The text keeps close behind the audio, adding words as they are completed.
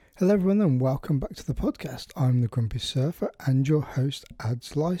Hello everyone and welcome back to the podcast. I'm the Grumpy Surfer and your host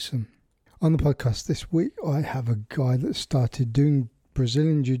Adz On the podcast this week I have a guy that started doing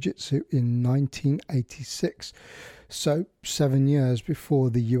Brazilian Jiu Jitsu in 1986, so 7 years before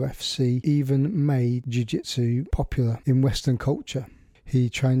the UFC even made Jiu Jitsu popular in Western culture.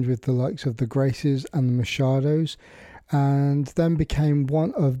 He trained with the likes of the Gracies and the Machados, and then became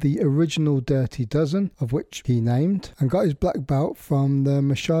one of the original Dirty Dozen, of which he named, and got his black belt from the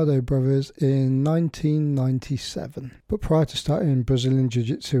Machado brothers in 1997. But prior to starting Brazilian Jiu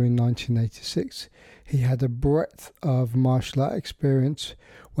Jitsu in 1986, he had a breadth of martial art experience,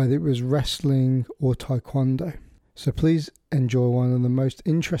 whether it was wrestling or taekwondo. So please enjoy one of the most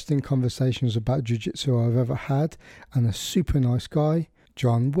interesting conversations about Jiu Jitsu I've ever had, and a super nice guy,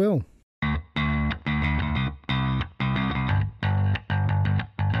 John Will.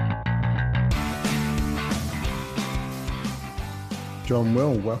 John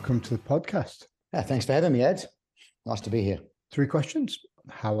Will, welcome to the podcast. Thanks for having me, Ed. Nice to be here. 3 questions.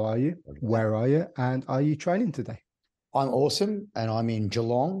 How are you? Where are you? And are you training today? I'm awesome, and I'm in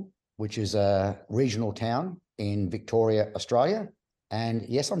Geelong, which is a regional town in Victoria, Australia. And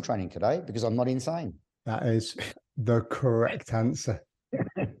yes, I'm training today because I'm not insane. That is the correct answer.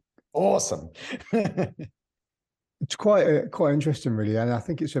 Awesome. It's quite interesting, really, and I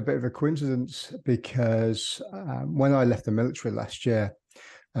think it's a bit of a coincidence because when I left the military last year,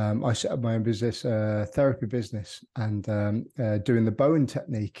 I set up my own business, therapy business, and doing the Bowen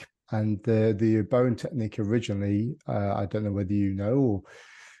technique. And the Bowen technique originally, I don't know whether you know or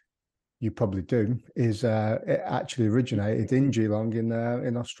you probably do, is it actually originated in Geelong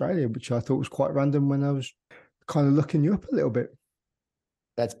in Australia, which I thought was quite random when I was kind of looking you up a little bit.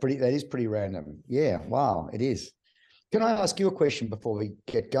 That is pretty random. Yeah, wow, it is. Can I ask you a question before we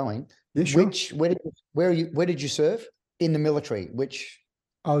get going? Yeah, sure. Where did you serve in the military?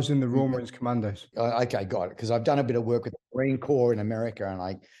 I was in the Royal Marines Commandos. Okay, got it. Because I've done a bit of work with the Marine Corps in America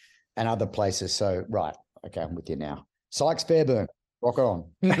and other places. So right, okay, I'm with you now. Sykes Fairburn, rock on.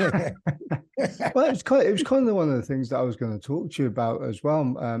 Well, it was kind of one of the things that I was going to talk to you about as well.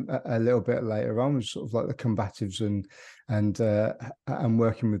 A little bit later on, was sort of like the combatives and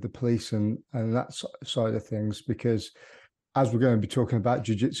working with the police and that side of things, because as we're going to be talking about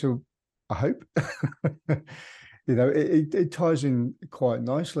jiu-jitsu, I hope, it ties in quite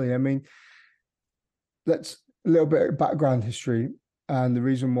nicely. I mean, let's a little bit of background history, and the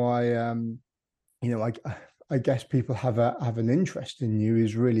reason why, I guess people have an interest in you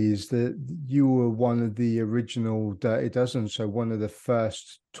is that you were one of the original Dirty Dozen, so one of the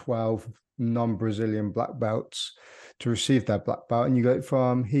first 12 non-Brazilian black belts to receive their black belt, and you got it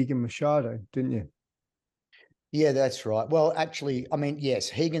from Machado, didn't you? Yeah, that's right. Well, actually, I mean, yes,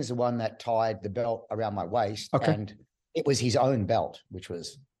 Hegan's the one that tied the belt around my waist, and it was his own belt, which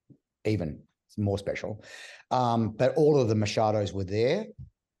was even more special. But all of the Machados were there,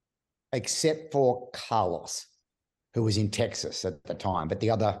 except for Carlos, who was in Texas at the time. But the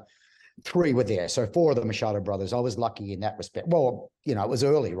other 3 were there. So 4 of the Machado brothers. I was lucky in that respect. Well, it was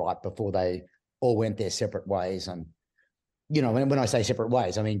early, right, before they all went their separate ways. And, when I say separate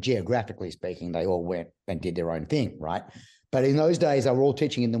ways, I mean, geographically speaking, they all went and did their own thing, right? But in those days, they were all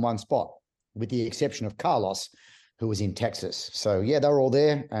teaching in the one spot, with the exception of Carlos, who was in Texas. So, yeah, they were all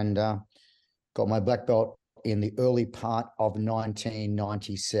there, and got my black belt in the early part of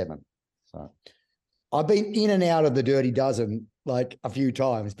 1997. So I've been in and out of the Dirty Dozen like a few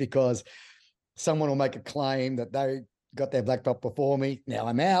times, because someone will make a claim that they got their black belt before me. Now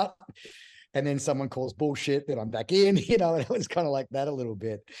I'm out. And then someone calls bullshit that I'm back in, and it was kind of like that a little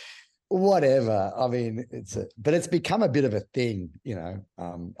bit. Whatever. I mean, but it's become a bit of a thing,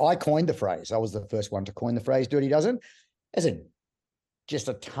 I coined the phrase. I was the first one to coin the phrase Dirty Dozen as just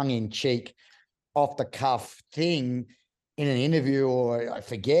a tongue-in-cheek, off-the-cuff thing in an interview, or I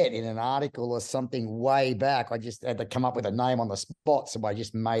forget, in an article or something way back. I just had to come up with a name on the spot, so I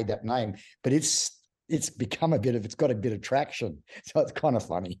just made that name. But it's become it's got a bit of traction, so it's kind of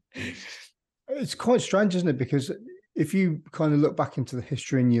funny. It's quite strange, isn't it? Because if you kind of look back into the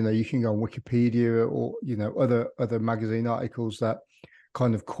history, and you can go on Wikipedia or other magazine articles that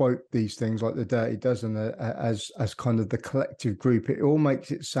kind of quote these things like the Dirty Dozen as kind of the collective group, it all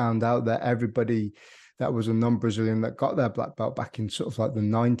makes it sound out that everybody that was a non-Brazilian that got their black belt back in sort of like the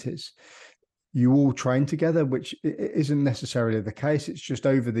 90s, you all train together, which isn't necessarily the case. It's just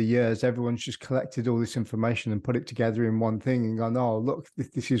over the years, everyone's just collected all this information and put it together in one thing and gone, oh, look,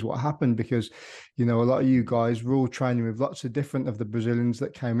 this is what happened, because, a lot of you guys were all training with lots of different of the Brazilians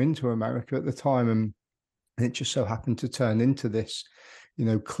that came into America at the time. And it just so happened to turn into this,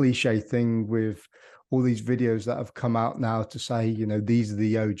 cliche thing with all these videos that have come out now to say, you know, these are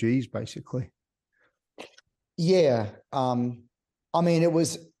the OGs basically. Yeah. I mean, it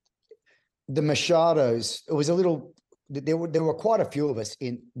was the Machados. It was a little, there were quite a few of us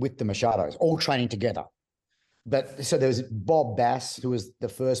with the Machados all training together. But so there was Bob Bass, who was the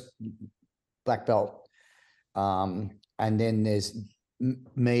first black belt. And then there's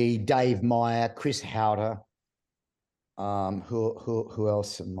me, Dave Meyer, Chris Howder. Who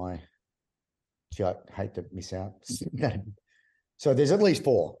else am I? Gee, I hate to miss out. So there's at least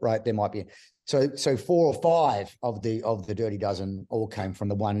four, right? There might be. So 4 or 5 of the Dirty Dozen all came from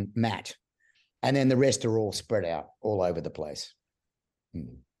the one mat. And then the rest are all spread out all over the place.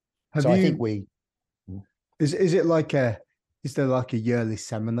 I think we... Is there like a yearly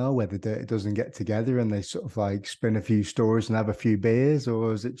seminar where the Dirty Dozen get together and they sort of like spin a few stories and have a few beers?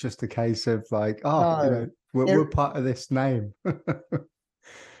 Or is it just a case of like, no, you know, we're part of this name?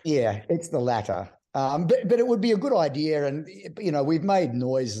 Yeah, it's the latter. But it would be a good idea. And, you know, we've made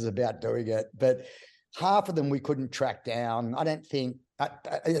noises about doing it, but half of them we couldn't track down. I don't think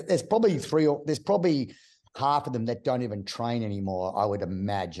there's probably half of them that don't even train anymore, I would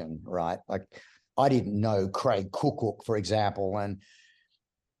imagine, right? Like I didn't know Craig Cook, for example. And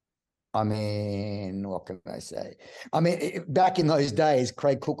I mean, what can I say? I mean, back in those days,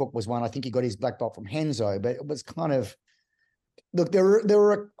 Craig Cook was one. I think he got his black belt from Henzo, but it was kind of, look, there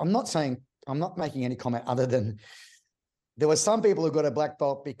were, I'm not making any comment other than there were some people who got a black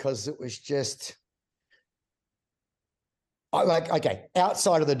belt because it was just like, okay,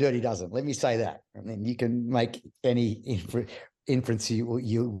 outside of the Dirty Dozen, let me say that. I mean, you can make any inference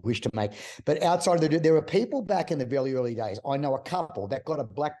you wish to make, but outside of there were people back in the very early days. I know a couple that got a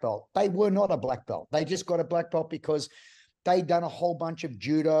black belt. They were not a black belt. They just got a black belt because they'd done a whole bunch of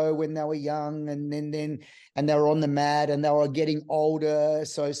judo when they were young, and then they were on the mat and they were getting older.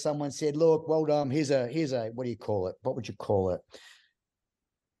 So someone said, look, well done. Here's a, what do you call it? What would you call it?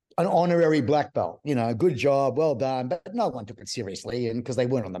 An honorary black belt, you know, good job, well done. But no one took it seriously, and because they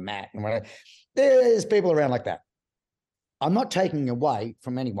weren't on the mat. And whatever. There's people around like that. I'm not taking away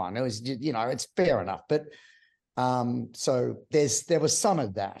from anyone. It was, you know, it's fair enough. But so there was some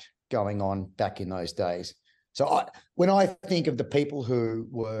of that going on back in those days. So when I think of the people who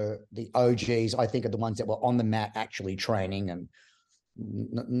were the OGs, I think of the ones that were on the mat actually training, and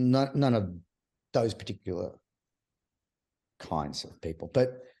none of those particular kinds of people.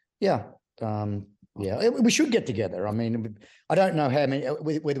 But yeah, we should get together. I mean, I don't know how many,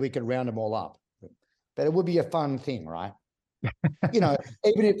 whether we could round them all up, but it would be a fun thing, right? You know,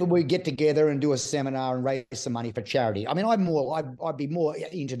 even if we get together and do a seminar and raise some money for charity. I mean, I'd be more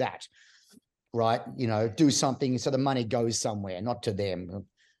into that. Right, you know, do something so the money goes somewhere, not to them.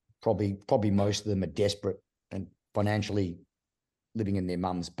 Probably most of them are desperate and financially living in their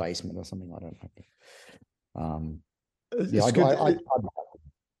mum's basement or something. I don't know.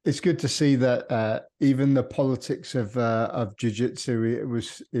 It's good to see that even the politics of jiu-jitsu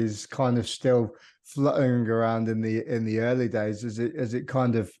is kind of still floating around in the early days, as it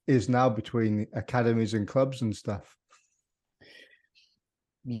kind of is now between academies and clubs and stuff.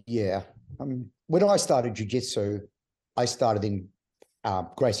 Yeah. When I started jiu-jitsu, I started in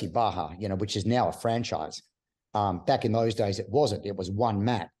Gracie Baja, you know, which is now a franchise. Back in those days, it wasn't. It was one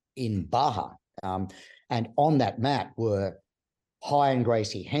mat in Baja. And on that mat were High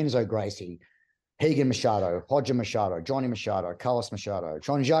Gracie, Henzo Gracie, Higan Machado, Hodger Machado, Johnny Machado, Carlos Machado,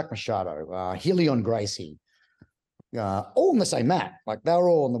 Jean-Jacques Machado, Helion Gracie, all on the same mat. Like they were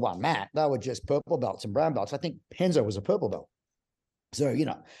all on the one mat. They were just purple belts and brown belts. I think Henzo was a purple belt. So, you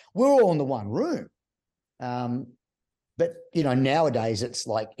know, we're all in the one room. But, you know, nowadays it's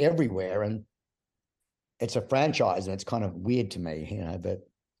like everywhere, and it's a franchise, and it's kind of weird to me, you know, but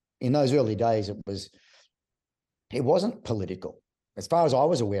in those early days, it wasn't political. As far as I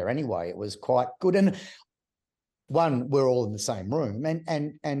was aware anyway, it was quite good. And one, we're all in the same room.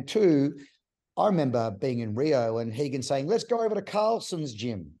 And two, I remember being in Rio and Higan saying, let's go over to Carlson's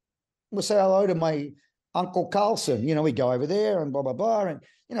gym. We'll say hello to my Uncle Carlson, you know, we go over there and blah, blah, blah. And,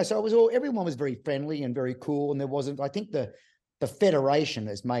 you know, so everyone was very friendly and very cool. And there wasn't, I think the federation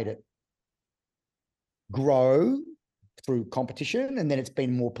has made it grow through competition. And then it's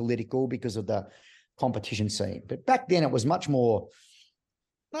been more political because of the competition scene. But back then it was much more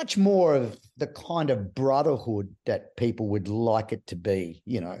of the kind of brotherhood that people would like it to be,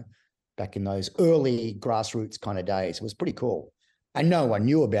 you know, back in those early grassroots kind of days. It was pretty cool. And no one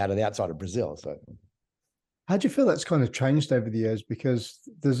knew about it outside of Brazil. So how do you feel that's kind of changed over the years? Because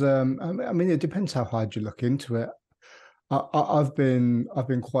there's, I mean, it depends how hard you look into it. I've been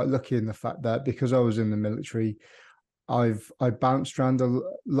quite lucky in the fact that because I was in the military, I bounced around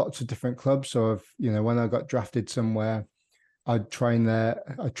lots of different clubs. So when I got drafted somewhere, I'd train there.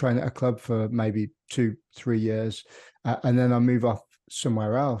 I'd train at a club for maybe 2-3 years, and then I move off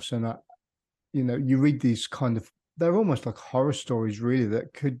somewhere else. And you read these they're almost like horror stories, really,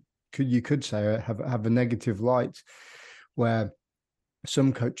 that you could say have a negative light, where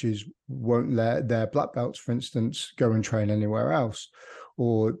some coaches won't let their black belts, for instance, go and train anywhere else,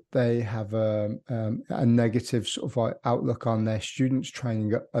 or they have a negative sort of like outlook on their students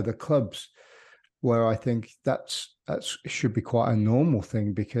training at other clubs, where I think that should be quite a normal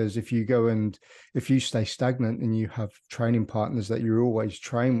thing, because if you stay stagnant and you have training partners that you always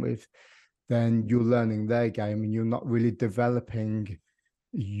train with, then you're learning their game and you're not really developing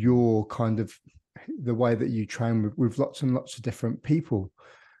your the way that you train with lots and lots of different people.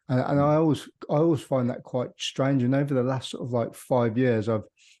 And I always find that quite strange. And over the last sort of like 5 years,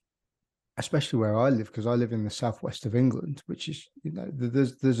 especially where I live, because I live in the southwest of England, which is,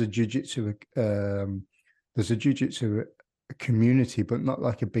 there's a jiu-jitsu community, but not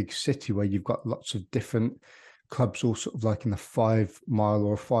like a big city where you've got lots of different clubs all sort of like in a 5 mile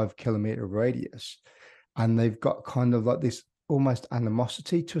or 5 kilometer radius. And they've got kind of like this almost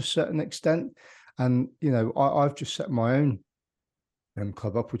animosity to a certain extent. And, I've just set my own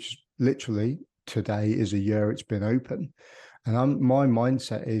club up, which is literally today is a year it's been open. And my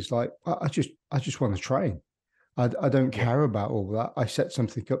mindset is like, I just want to train. I don't care about all that. I set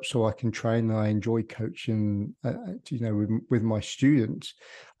something up so I can train, and I enjoy coaching, with my students.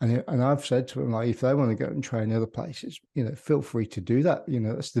 And I've said to them, like, if they want to go and train other places, feel free to do that.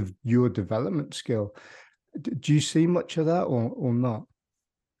 That's your development skill. Do you see much of that or not?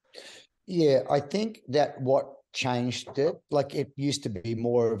 Yeah, I think that what changed it, like it used to be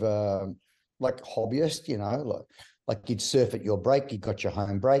more of a like hobbyist, like you'd surf at your break, you got your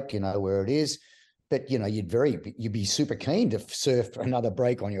home break, where it is. But, you'd be super keen to surf another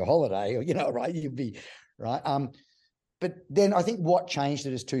break on your holiday, or, right? You'd be right. But then I think what changed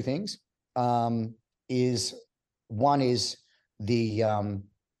it is two things. Is one is the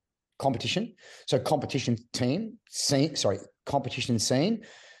competition. So competition scene.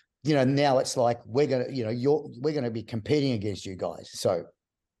 Now it's like we're gonna be competing against you guys. So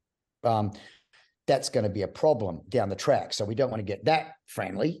that's going to be a problem down the track. So we don't want to get that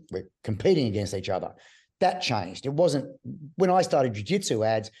friendly. We're competing against each other. That changed. It wasn't when I started jiu-jitsu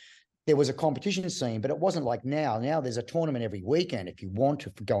ads, there was a competition scene, but it wasn't like now. Now there's a tournament every weekend if you want to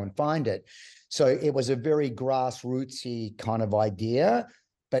go and find it. So it was a very grassrootsy kind of idea,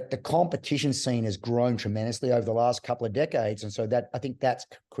 but the competition scene has grown tremendously over the last couple of decades. And so I think that's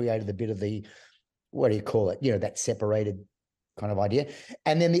created a bit of the, what do you call it? That separated kind of idea.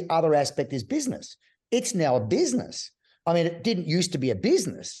 And then the other aspect is business. It's now a business. I mean, it didn't used to be a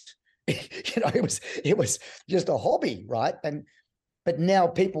business. It was just a hobby, right? But now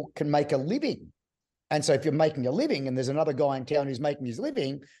people can make a living. And so if you're making a living and there's another guy in town who's making his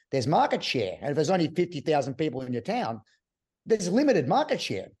living, there's market share. And if there's only 50,000 people in your town, there's limited market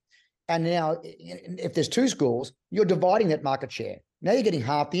share. And now if there's 2 schools, you're dividing that market share. Now you're getting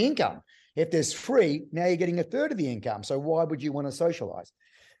half the income. If there's 3, now you're getting a third of the income. So why would you want to socialize?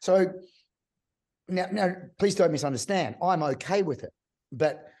 So now, please don't misunderstand. I'm okay with it,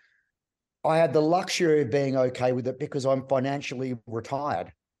 but I had the luxury of being okay with it because I'm financially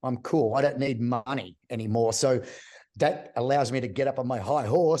retired. I'm cool. I don't need money anymore. So that allows me to get up on my high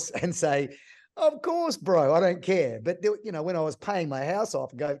horse and say, of course, bro, I don't care. But when I was paying my house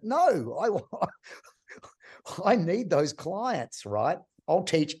off, I go, no, I need those clients, right? I'll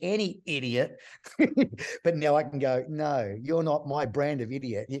teach any idiot, but now I can go, no, you're not my brand of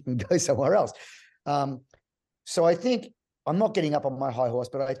idiot. You can go somewhere else. So I think I'm not getting up on my high horse,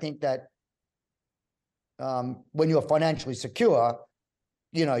 but I think that when you're financially secure,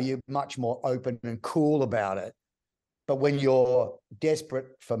 you're much more open and cool about it. But when you're desperate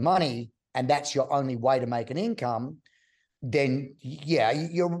for money and that's your only way to make an income, then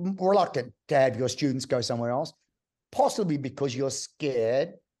you're reluctant to have your students go somewhere else. Possibly because you're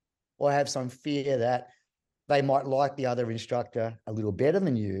scared or have some fear that they might like the other instructor a little better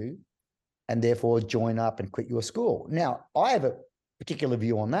than you and therefore join up and quit your school. Now, I have a particular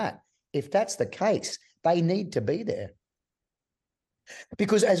view on that. If that's the case, they need to be there.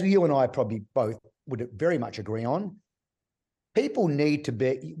 Because as you and I probably both would very much agree on, people need to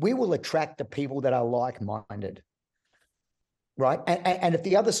be, we will attract the people that are like-minded. Right. And if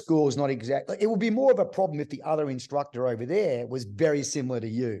the other school is not exactly, it would be more of a problem if the other instructor over there was very similar to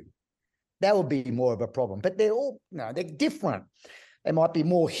you. That would be more of a problem. But they're all, they're different. They might be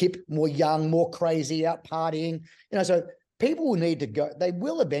more hip, more young, more crazy, out partying. So people will need to go, they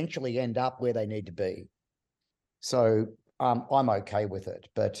will eventually end up where they need to be. So I'm okay with it.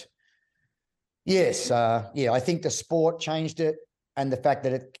 But yes, I think the sport changed it, and the fact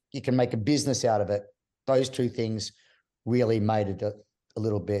that you can make a business out of it, those two things really made it a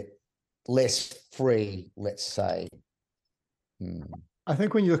little bit less free, let's say. I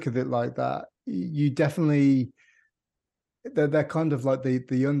think when you look at it like that, you definitely, they're kind of like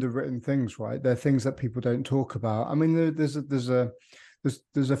the underwritten things, right? They're things that people don't talk about. I mean, there's a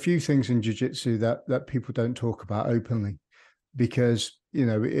few things in jiu-jitsu that people don't talk about openly, because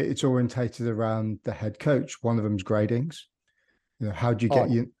it's orientated around the head coach. One of them's gradings. How do you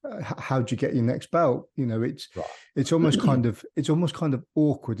get your next belt? It's almost kind of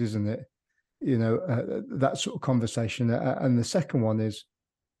awkward, isn't it? That sort of conversation. And the second one is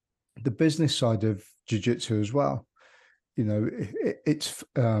the business side of jiu-jitsu as well. It's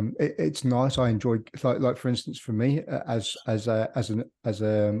nice. I enjoy, like for instance, for me, as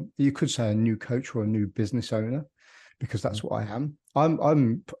a you could say a new coach or a new business owner, because that's what I am.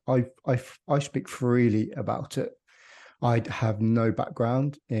 I speak freely about it. I have no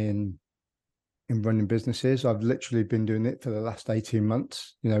background in running businesses. I've literally been doing it for the last 18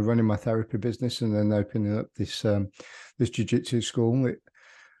 months, running my therapy business and then opening up this jiu-jitsu school.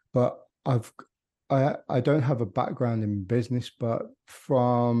 But I don't have a background in business, but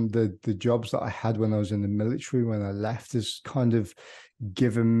from the jobs that I had when I was in the military, when I left, has kind of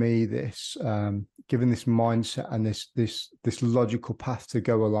given me this mindset and this logical path to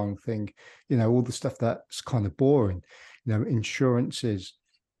go along. All the stuff that's kind of boring, insurances,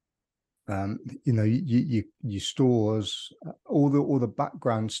 your stores, all the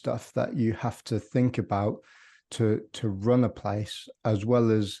background stuff that you have to think about to run a place, as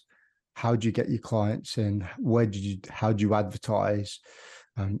well as how do you get your clients in, how do you advertise,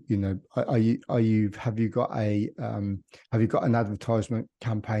 have you got an advertisement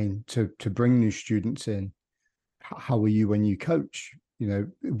campaign to bring new students in? How are you when you coach?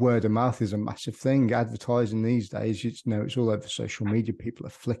 Word of mouth is a massive thing. Advertising these days, it's all over social media. People are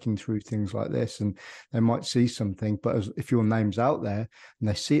flicking through things like this, and they might see something, but if your name's out there and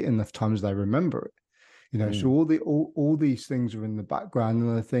they see it enough times, they remember it. So all these things are in the background.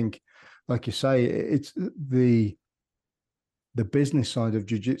 And I think, like you say, it's the business side of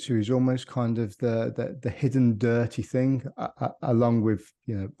jiu-jitsu is almost kind of the hidden dirty thing, along with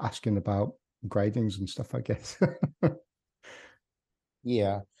asking about gradings and stuff, I guess.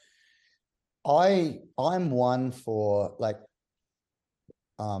 Yeah. I'm one for, like,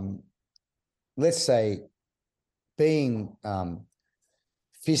 let's say, being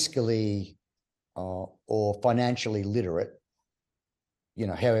fiscally or financially literate,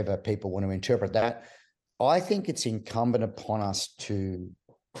 however people want to interpret that. I think it's incumbent upon us to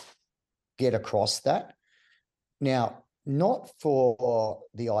get across that. Now, not for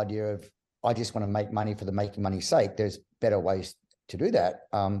the idea of, I just want to make money for the making money's sake. There's better ways to do that.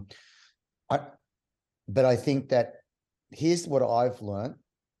 But I think that here's what I've learned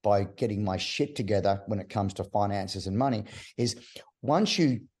by getting my shit together when it comes to finances and money is, once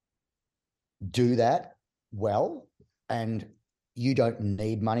you do that well and you don't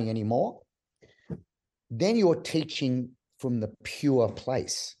need money anymore, then you're teaching from the pure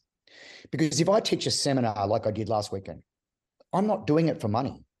place. Because if I teach a seminar like I did last weekend, I'm not doing it for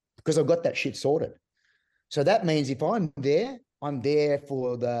money because I've got that shit sorted. So that means if I'm there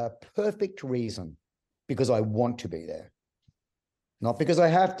for the perfect reason, because I want to be there, not because I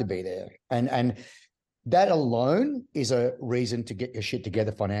have to be there. And that alone is a reason to get your shit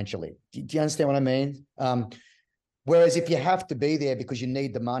together financially. Do you understand what I mean? Whereas if you have to be there because you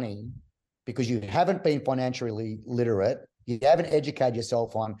need the money, because you haven't been financially literate, you haven't educated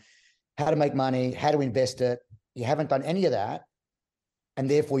yourself on how to make money, how to invest it, you haven't done any of that, and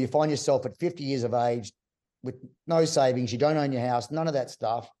therefore you find yourself at 50 years of age with no savings, you don't own your house, none of that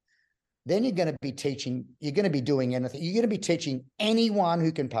stuff, then you're going to be teaching, you're going to be doing anything, you're going to be teaching anyone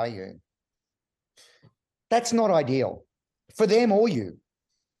who can pay you. That's not ideal for them or you.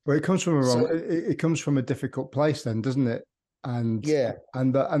 Well, it comes from it comes from a difficult place then, doesn't it? And yeah,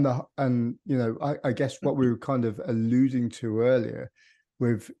 and I guess what we were kind of alluding to earlier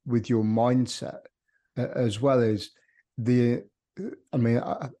with your mindset, as well as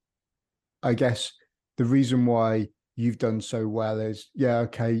I guess the reason why you've done so well is, you're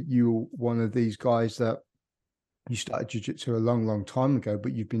one of these guys that you started jiu-jitsu a long, long time ago,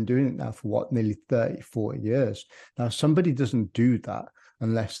 but you've been doing it now for what, nearly 30, 40 years. Now, somebody doesn't do that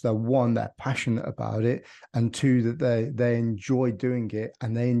unless they're passionate about it, and two, that they enjoy doing it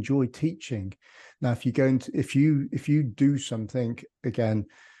and they enjoy teaching. Now, if you do something, again,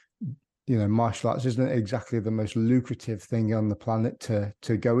 martial arts isn't exactly the most lucrative thing on the planet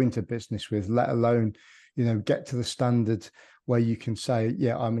to go into business with, let alone, get to the standard where you can say,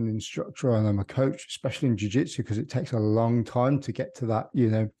 yeah, I'm an instructor and I'm a coach, especially in jiu-jitsu, because it takes a long time to get to that,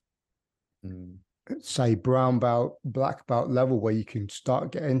 say brown belt, black belt level where you can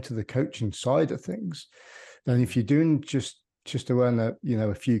start getting into the coaching side of things. Then if you're doing just to earn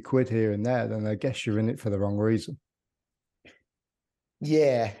a few quid here and there, then I guess you're in it for the wrong reason.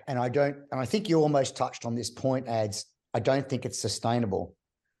 Yeah. And I think you almost touched on this point, Adz. I don't think it's sustainable.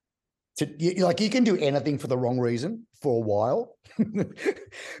 You can do anything for the wrong reason for a while,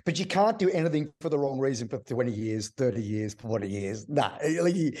 but you can't do anything for the wrong reason for 20 years, 30 years, 40 years. Nah,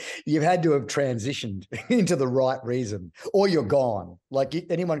 you've had to have transitioned into the right reason or you're gone. Like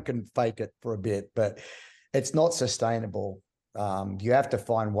anyone can fake it for a bit, but it's not sustainable. You have to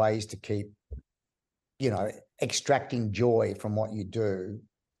find ways to keep, extracting joy from what you do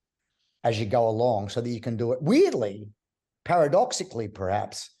as you go along so that you can do it weirdly, paradoxically,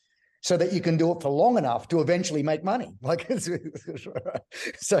 perhaps, so that you can do it for long enough to eventually make money.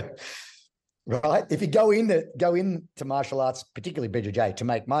 So, right. If you go into martial arts, particularly BJJ, to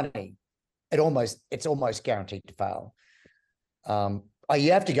make money, it's almost guaranteed to fail.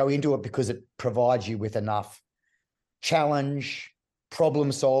 You have to go into it because it provides you with enough challenge,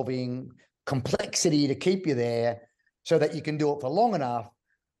 problem solving, complexity to keep you there so that you can do it for long enough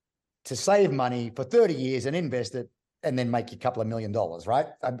to save money for 30 years and invest it and then make you a couple of $1 million, right?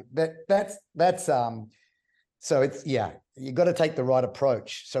 So it's, you got to take the right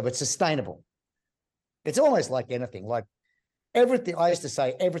approach. So it's sustainable. It's almost like anything, like everything. I used to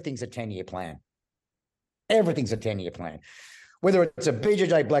say, everything's a 10-year plan. Everything's a 10-year plan. Whether it's a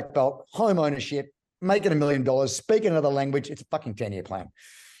BJJ Black Belt, home ownership, making $1 million, speaking another language, it's a fucking 10-year plan.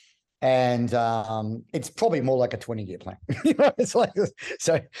 And it's probably more like a 20-year plan. It's like this.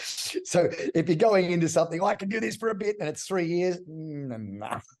 So if you're going into something, I can do this for a bit, and it's 3 years,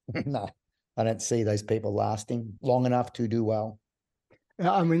 no, I don't see those people lasting long enough to do well.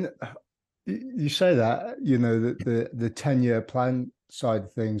 I mean, you say that, the 10-year plan side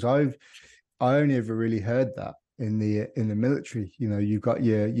of things. I only ever really heard that in the military. You've got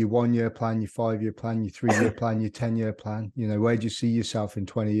your 1 year plan, your 5 year plan, your 3 year plan, your 10-year plan. Where do you see yourself in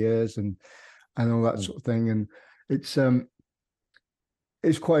 20 years and all that sort of thing. And it's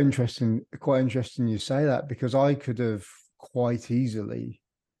quite interesting you say that, because I could have quite easily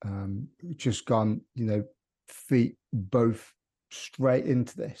just gone, feet both straight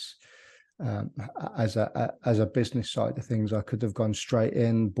into this. As a business side of things, I could have gone straight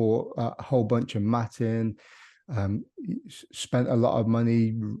in, bought a whole bunch of matting, spent a lot of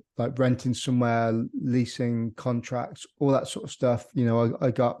money like renting somewhere, leasing contracts, all that sort of stuff.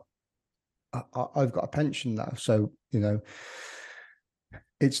 I've got a pension now, so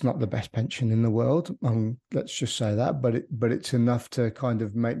it's not the best pension in the world. Let's just say that, but it's enough to kind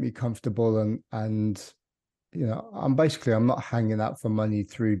of make me comfortable and I'm not hanging out for money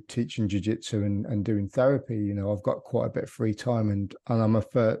through teaching jiu-jitsu and doing therapy. I've got quite a bit of free time, and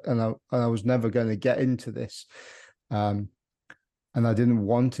I was never going to get into this. And I didn't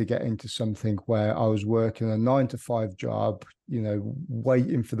want to get into something where I was working a 9-to-5 job,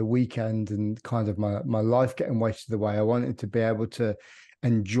 waiting for the weekend and kind of my life getting wasted away. I wanted to be able to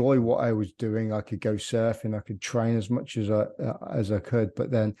enjoy what I was doing. I could go surfing, I could train as much as I could, but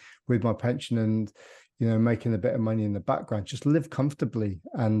then with my pension and making a bit of money in the background, just live comfortably.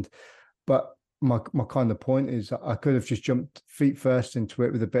 But my kind of point is that I could have just jumped feet first into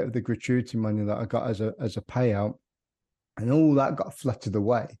it with a bit of the gratuity money that I got as a payout, and all that got fluttered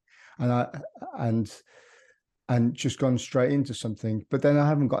away, and just gone straight into something. But then I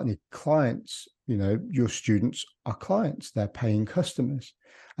haven't got any clients. Your students are clients; they're paying customers.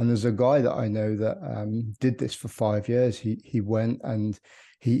 And there's a guy that I know that did this for 5 years. He went and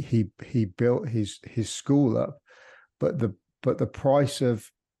he built his school up, but the price of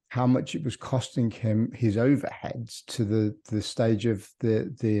how much it was costing him, his overheads, to the stage of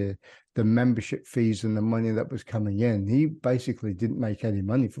the membership fees and the money that was coming in, he basically didn't make any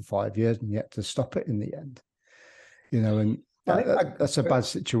money for 5 years, and he had to stop it in the end. And that's a bad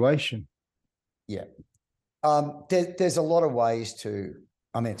situation. Yeah. There's a lot of ways to,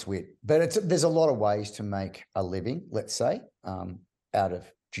 it's weird, but there's a lot of ways to make a living, let's say, out of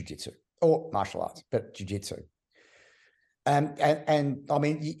jiu-jitsu or martial arts, but jiu-jitsu. And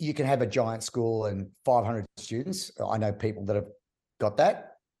you can have a giant school and 500 students. I know people that have got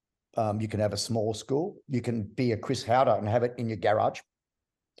that. You can have a small school. You can be a Chris Howder and have it in your garage.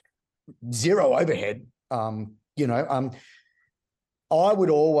 Zero overhead. I would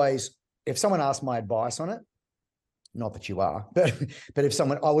always, if someone asked my advice on it, not that you are, but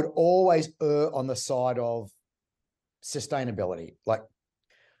I would always err on the side of sustainability. Like,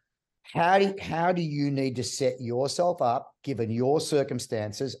 how do you need to set yourself up, given your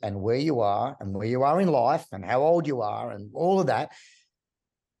circumstances and where you are in life and how old you are and all of that?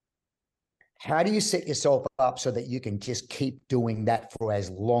 How do you set yourself up so that you can just keep doing that for as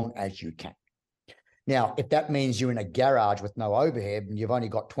long as you can? Now, if that means you're in a garage with no overhead and you've only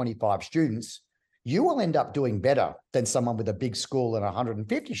got 25 students, you will end up doing better than someone with a big school and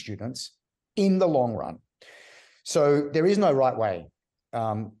 150 students in the long run. So there is no right way.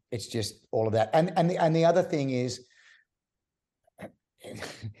 It's just all of that. And the other thing is,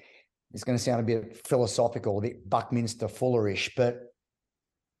 it's going to sound a bit philosophical, a bit Buckminster Fullerish, but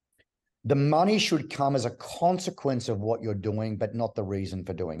the money should come as a consequence of what you're doing, but not the reason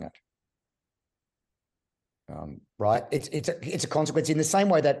for doing it. Right? It's a consequence in the same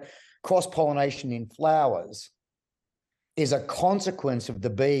way that cross-pollination in flowers is a consequence of the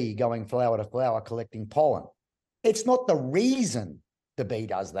bee going flower to flower collecting pollen. It's not the reason the bee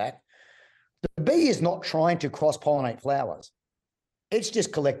does that. The bee is not trying to cross-pollinate flowers. It's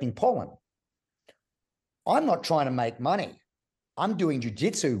just collecting pollen. I'm not trying to make money. I'm doing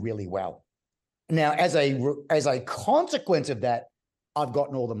jiu-jitsu really well. Now, as a consequence of that, I've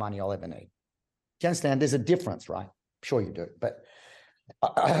gotten all the money I'll ever need. Do you understand? There's a difference, right? Sure you do. But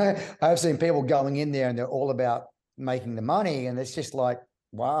I've seen people going in there and they're all about making the money. And it's just like,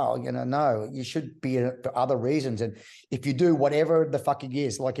 wow, no, you should be for other reasons. And if you do whatever the fuck it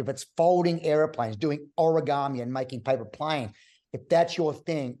is, like if it's folding airplanes, doing origami and making paper planes, if that's your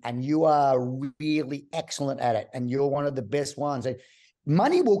thing and you are really excellent at it and you're one of the best ones,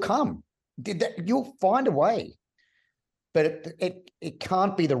 money will come. You'll find a way. But it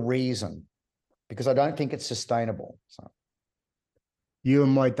can't be the reason, because I don't think it's sustainable. So. You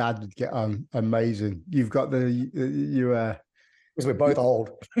and my dad would get on amazing. You've got because we're both old.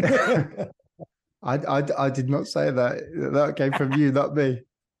 I did not say that. That came from you, not me.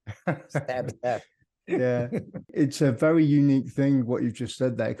 Stab. Yeah, it's a very unique thing what you've just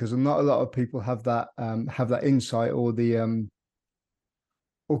said there, because not a lot of people have that insight or the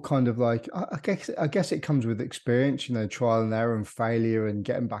or kind of like I guess it comes with experience, trial and error and failure and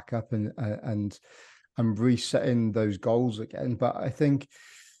getting back up and resetting those goals again. But I think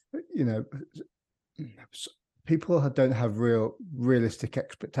people don't have realistic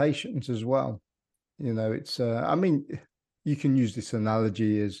expectations as well. It's I mean, you can use this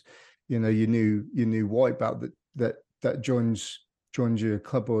analogy as your new white belt that joins your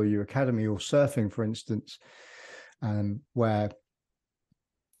club or your academy, or surfing, for instance, where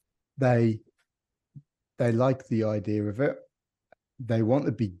they like the idea of it. They want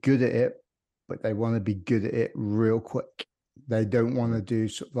to be good at it, but they want to be good at it real quick. They don't want to do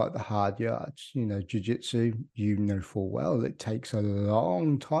sort of like the hard yards. Jiu-jitsu, full well, it takes a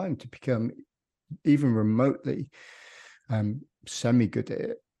long time to become even remotely semi-good at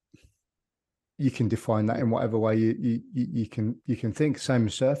it. You can define that in whatever way you can think. Same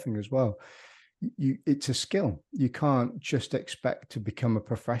as surfing as well. It's a skill. You can't just expect to become a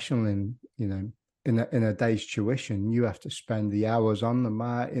professional in a day's tuition. You have to spend the hours on the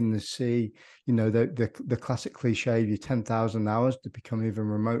mat, in the sea. The classic cliche of your 10,000 hours to become even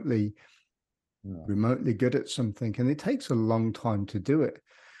remotely good at something, and it takes a long time to do it.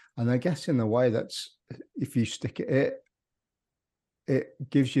 And I guess in a way, that's, if you stick at it, it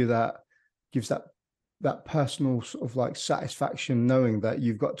gives that personal sort of like satisfaction, knowing that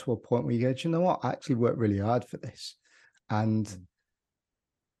you've got to a point where you go, do you know what? I actually worked really hard for this. And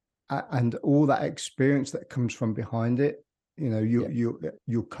all that experience that comes from behind it,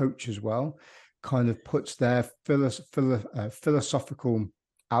 your coach as well kind of puts their philosophical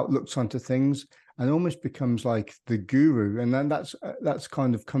outlooks onto things and almost becomes like the guru. And then that's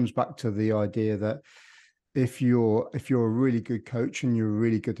kind of comes back to the idea that if you're a really good coach and you're a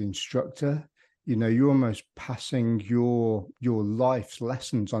really good instructor, you're almost passing your life's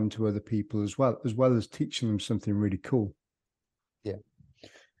lessons onto other people as well as teaching them something really cool. Yeah.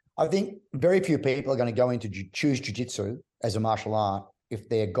 I think very few people are going to go into choose jiu-jitsu as a martial art if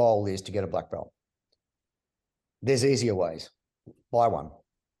their goal is to get a black belt. There's easier ways. Buy one.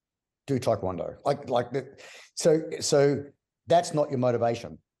 Do taekwondo. So that's not your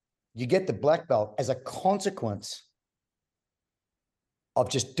motivation. You get the black belt as a consequence of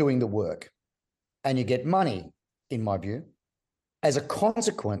just doing the work. And you get money, in my view, as a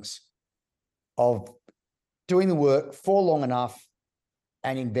consequence of doing the work for long enough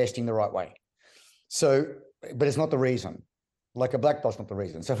and investing the right way. So, but it's not the reason. Like a black belt's not the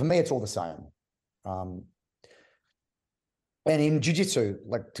reason. So for me, it's all the same. And in jiu-jitsu,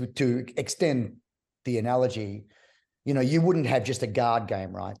 like to extend the analogy, You know, you wouldn't have just a guard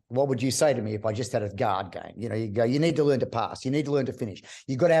game, right? What would you say to me if I just had a guard game? You know, you go, you need to learn to pass. You need to learn to finish.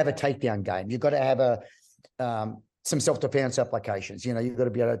 You've got to have a takedown game. You've got to have some self-defense applications. You know, you've got to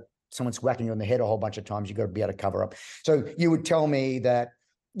be able to, someone's whacking you on the head a whole bunch of times. You've got to be able to cover up. So you would tell me that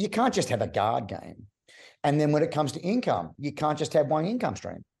you can't just have a guard game. And then when it comes to income, you can't just have one income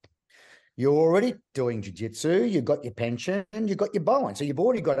stream. You're already doing jiu-jitsu. You've got your pension. You've got your Bowen. So you've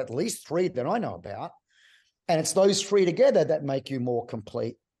already got at least 3 that I know about. And it's those 3 together that make you more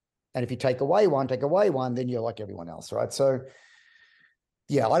complete. And if you take away one, then you're like everyone else, right? So,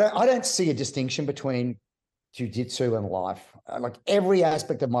 yeah, I don't see a distinction between jiu-jitsu and life. Like every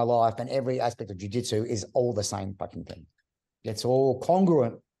aspect of my life and every aspect of jiu-jitsu is all the same fucking thing. It's all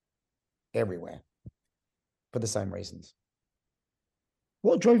congruent everywhere for the same reasons.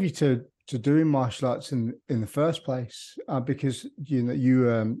 What drove you to doing martial arts in the first place? Because you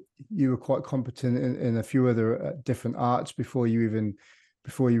know you were quite competent in a few other different arts before you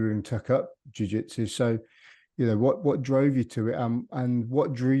even took up jiu-jitsu. So, you know, what drove you to it, and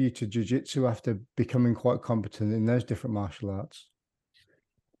what drew you to jiu-jitsu after becoming quite competent in those different martial arts?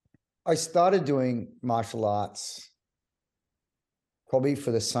 I started doing martial arts probably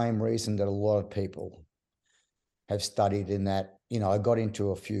for the same reason that a lot of people have studied, in that, you know, I got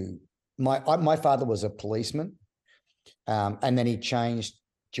into a few. My father was a policeman, and then he changed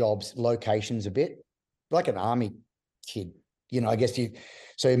jobs, locations a bit, like an army kid. You know, I guess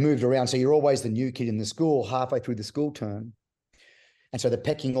so he moved around. So you're always the new kid in the school halfway through the school term. And so the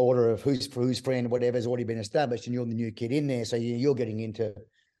pecking order of who's friend, whatever's already been established, and you're the new kid in there. So you're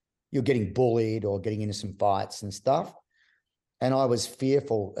getting bullied or getting into some fights and stuff. And I was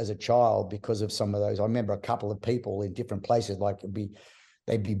fearful as a child because of some of those. I remember a couple of people in different places, like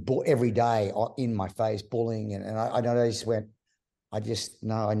they'd be every day in my face bullying. And I just went, I just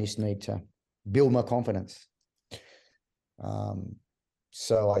need to build my confidence.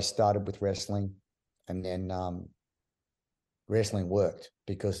 So I started with wrestling, and then wrestling worked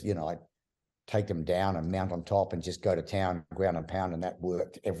because, you know, I'd take them down and mount on top and just go to town, ground and pound, and that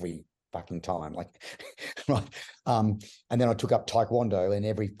worked every fucking time. Like, right. And then I took up Taekwondo, and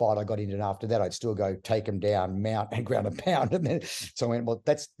every fight I got into after that, I'd still go take them down, mount and ground and pound. And then, so I went, well,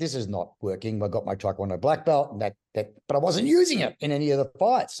 this is not working. I got my Taekwondo Black Belt, and but I wasn't using it in any of the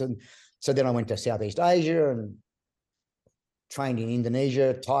fights. And so then I went to Southeast Asia and trained in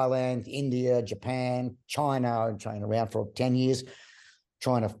Indonesia, Thailand, India, Japan, China, and trained around for 10 years,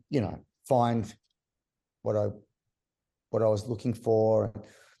 trying to, you know, find what I was looking for.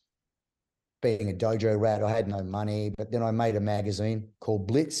 Being a dojo rat, I had no money, but then I made a magazine called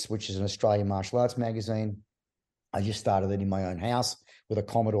Blitz, which is an Australian martial arts magazine. I just started it in my own house with a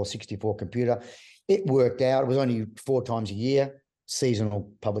Commodore 64 computer. It worked out. It was only 4 times a year,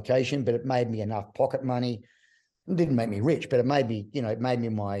 seasonal publication, but it made me enough pocket money. It didn't make me rich, but it made me, you know, it made me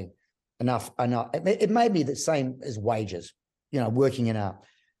enough. It made me the same as wages, you know, working in a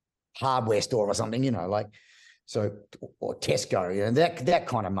hardware store or something, you know, like, so, or Tesco, you know, that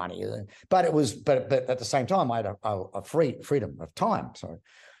kind of money. But it was, but at the same time, I had a freedom of time. So,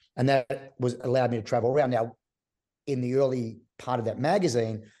 and that allowed me to travel around. Now, in the early part of that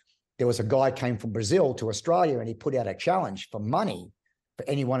magazine, there was a guy came from Brazil to Australia, and he put out a challenge for money for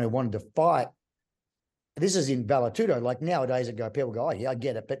anyone who wanted to fight. This is in Valetudo. Like nowadays ago, people go, oh yeah, I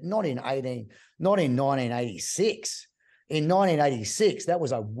get it, but not in 1986. In 1986, that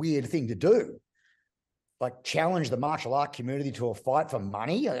was a weird thing to do. Like challenge the martial art community to a fight for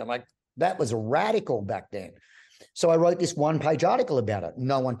money. Like that was radical back then. So I wrote this 1-page article about it.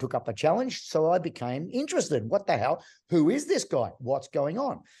 No one took up the challenge. So I became interested. What the hell? Who is this guy? What's going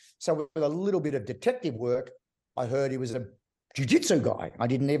on? So with a little bit of detective work, I heard he was a jiu-jitsu guy. I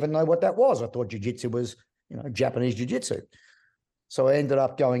didn't even know what that was. I thought jiu-jitsu was, you know, Japanese jiu-jitsu. So I ended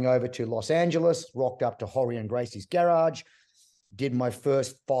up going over to Los Angeles, rocked up to Horry and Gracie's garage, did my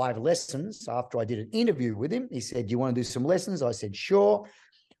first 5 lessons. After I did an interview with him, he said, do you want to do some lessons? I said, sure.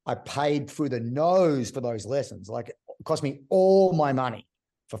 I paid through the nose for those lessons. Like it cost me all my money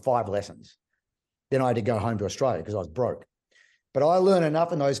for 5 lessons. Then I had to go home to Australia because I was broke. But I learned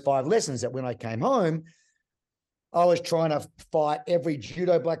enough in those 5 lessons that when I came home, I was trying to fight every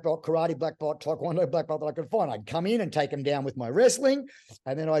judo black belt, karate black belt, taekwondo black belt that I could find. I'd come in and take them down with my wrestling,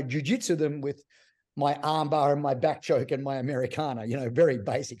 and then I'd jiu-jitsu them with my armbar and my back choke and my Americana, you know, very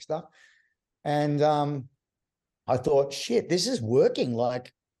basic stuff. And I thought, shit, this is working.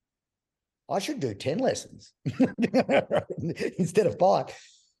 Like, I should do 10 lessons instead of 5.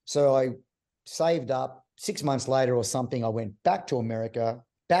 So I saved up. 6 months later or something, I went back to America,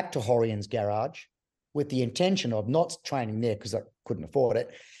 back to Horian's garage with the intention of not training there because I couldn't afford it.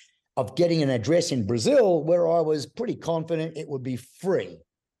 of getting an address in Brazil where I was pretty confident it would be free.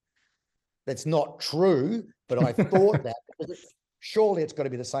 That's not true, but I thought that because surely it's got to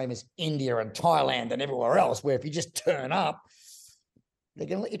be the same as India and Thailand and everywhere else, where if you just turn up, they're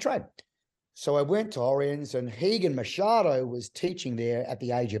going to let you train. So I went to Oriens, and Adz and Machado was teaching there at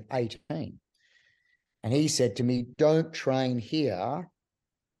the age of 18. And he said to me, "Don't train here,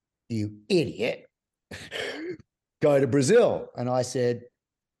 you idiot. Go to Brazil." And I said,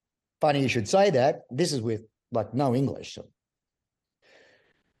 "Funny you should say that. This is with like no English."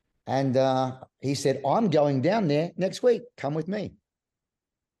 And he said, "I'm going down there next week. Come with me."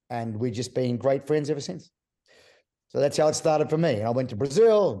 And we've just been great friends ever since. So that's how it started for me. And I went to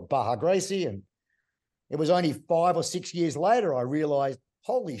Brazil, Barra Gracie, and it was only 5 or 6 years later I realized,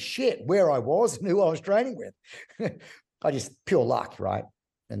 holy shit, where I was and who I was training with. I just pure luck, right?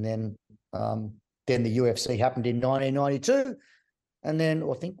 And then the UFC happened in 1992. And then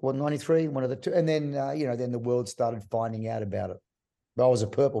I think, 93, one of the two. And then, then the world started finding out about it. But I was a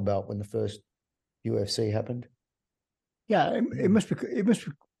purple belt when the first UFC happened. Yeah, it must be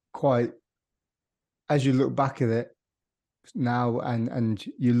quite, as you look back at it now and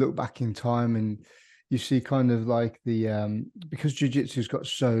you look back in time and you see kind of like the, because jiu-jitsu's got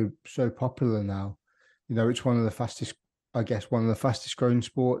so popular now, it's one of the fastest growing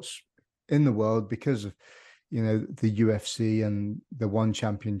sports in the world because of, the UFC and the One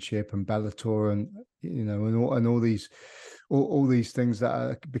Championship and Bellator and, and all these things that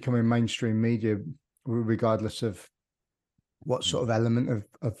are becoming mainstream media, regardless of what sort of element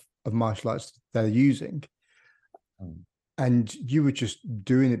of martial arts they're using. And you were just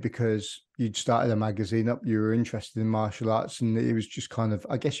doing it because you'd started a magazine up, you were interested in martial arts, and it was just kind of,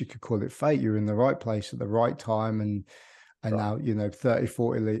 I guess you could call it fate. You were in the right place at the right time. And right. Now, 30,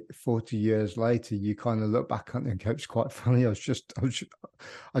 40 years later, you kind of look back on it and go, it's quite funny. I just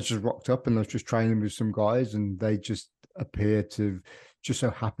rocked up and I was just training with some guys, and they just appear to just so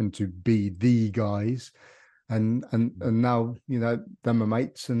happen to be the guys. And now, they're my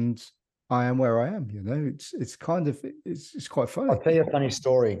mates and I am where I am, it's kind of, it's quite funny. I'll tell you a funny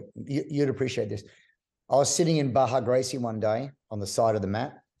story. You'd appreciate this. I was sitting in Barra Gracie one day on the side of the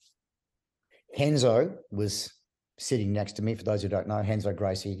mat. Renzo was sitting next to me. For those who don't know, Renzo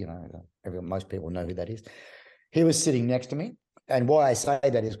Gracie, most people know who that is. He was sitting next to me. And why I say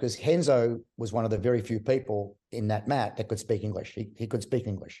that is because Renzo was one of the very few people in that mat that could speak English. He could speak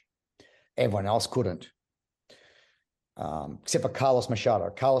English. Everyone else couldn't. Except for Carlos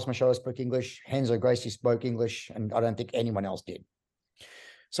Machado. Carlos Machado spoke English. Renzo Gracie spoke English, and I don't think anyone else did.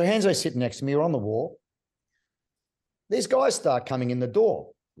 So Renzo's sitting next to me. We're on the wall. These guys start coming in the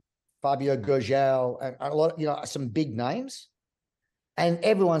door. Fabio Gurgel, and a lot, some big names. And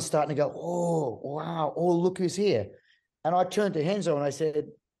everyone's starting to go, "Oh, wow. Oh, look who's here." And I turned to Renzo and I said,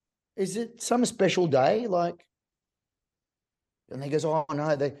 "Is it some special day?" And he goes, "Oh,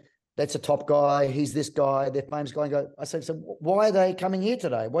 no, that's a top guy. He's this guy. They're famous guy." I said, "So why are they coming here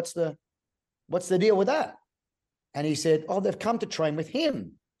today? What's the deal with that?" And he said, "Oh, they've come to train with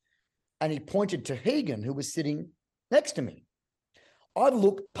him." And he pointed to Hagen, who was sitting next to me. I've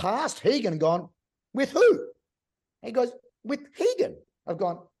looked past Hagen and gone, "With who?" He goes, "With Hagen." I've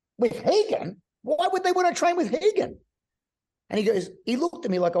gone, "With Hagen? Why would they want to train with Hagen?" And he looked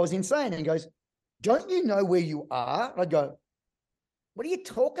at me like I was insane. And he goes, "Don't you know where you are?" I go, "What are you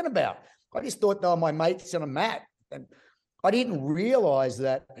talking about?" I just thought they were my mates on a mat. And I didn't realize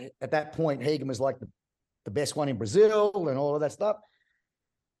that at that point, Hagen was like the best one in Brazil and all of that stuff.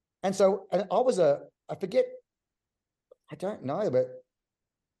 And so I forget, I don't know, but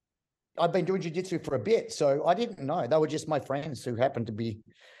I've been doing jiu-jitsu for a bit. So I didn't know. They were just my friends who happened to be,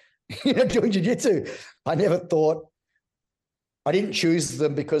 doing jiu-jitsu. I never thought, I didn't choose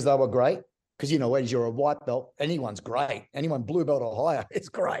them because they were great. Because, when you're a white belt, anyone's great. Anyone blue belt or higher, it's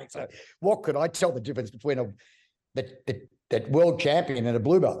great. So what could I tell the difference between that world champion and a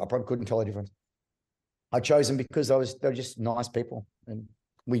blue belt? I probably couldn't tell the difference. I chose them because they were just nice people and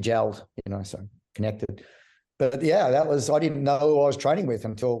we gelled, so connected. But yeah, I didn't know who I was training with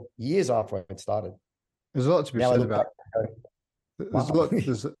until years after I started. There's a lot to be said about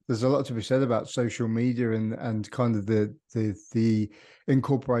There's a lot to be said about social media and kind of the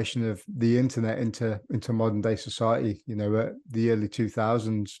incorporation of the internet into modern day society. At the early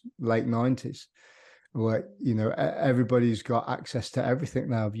 2000s, late 90s, where everybody's got access to everything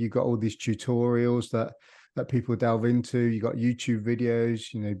now. You've got all these tutorials that people delve into. You got YouTube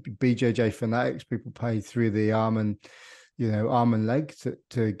videos. BJJ fanatics. People pay through the arm and leg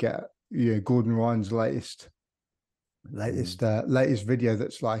to get Gordon Ryan's latest video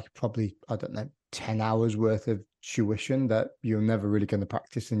that's like probably, I don't know, 10 hours worth of tuition that you're never really going to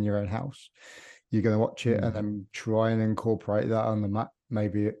practice in your own house. You're going to watch it and then try and incorporate that on the mat.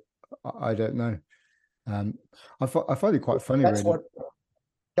 Maybe, I don't know. I find it quite funny, really.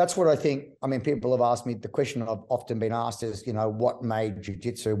 That's what I think. I mean, people have asked me, the question I've often been asked is, what made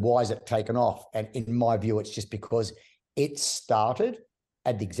jiu-jitsu? Why is it taken off? And in my view, it's just because it started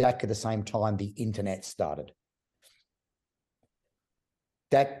at exactly the same time the internet started.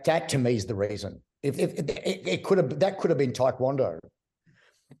 That to me is the reason. If it could have, that could have been Taekwondo.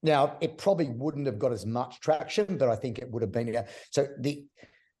 Now, it probably wouldn't have got as much traction, but I think it would have been. So the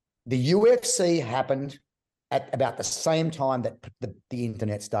UFC happened at about the same time that the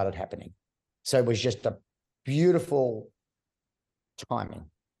internet started happening. So it was just a beautiful timing.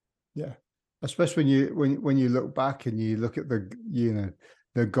 Yeah. Especially when you look back and you look at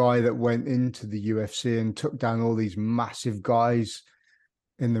the guy that went into the UFC and took down all these massive guys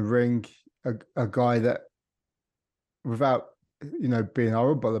in the ring, a guy that, without being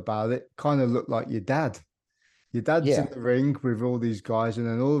horrible about it, kind of looked like your dad. Your dad's in the ring with all these guys, and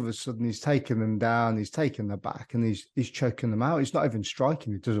then all of a sudden he's taking them down, he's taking them back, and he's choking them out. He's not even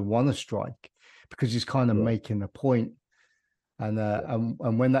striking. He doesn't want to strike because he's kind of making a point. And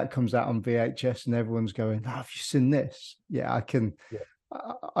when that comes out on VHS and everyone's going, "Oh, have you seen this?" Yeah, I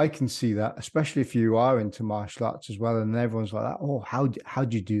can see that, especially if you are into martial arts as well, and everyone's like that. Oh,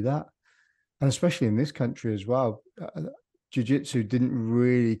 how'd you do that? And especially in this country as well, jiu-jitsu didn't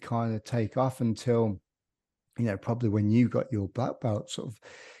really kind of take off until, probably when you got your black belt, sort of,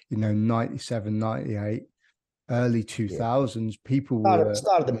 97, 98, early 2000s, people were...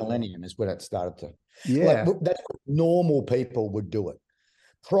 Started the millennium is when it started to... Yeah. Like, that's normal people would do it.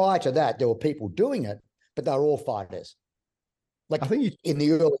 Prior to that, there were people doing it, but they were all fighters. Like, I think in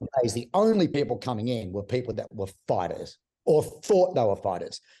the early days, the only people coming in were people that were fighters or thought they were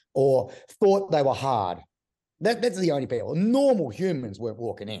fighters or thought they were hard. That's the only people. Normal humans weren't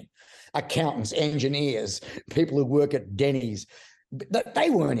walking in. Accountants, engineers, people who work at Denny's, they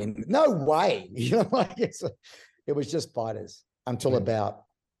weren't in. No way. It was just fighters until about,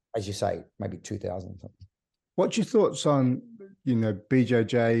 as you say, maybe 2000 or something. What's your thoughts on,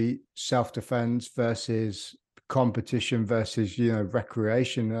 BJJ self-defense versus competition versus,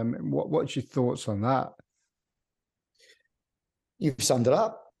 recreation? What's your thoughts on that? You've summed it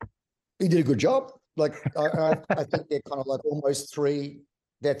up. You did a good job. Like, I think they're kind of like almost three.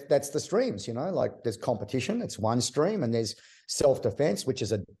 That's the streams, like there's competition, it's one stream, and there's self-defense, which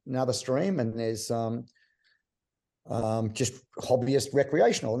is another stream, and there's just hobbyist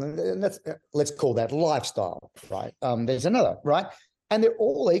recreational, and that's, let's call that lifestyle, right? There's another, right? And they're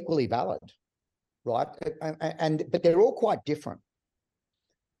all equally valid, right? But they're all quite different.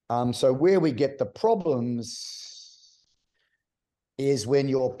 So where we get the problems is when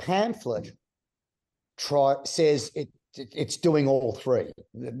your pamphlet says it's doing all three.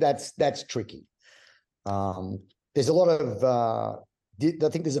 That's tricky. There's a lot of I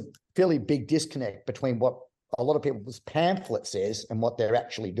think there's a fairly big disconnect between what a lot of people's pamphlet says and what they're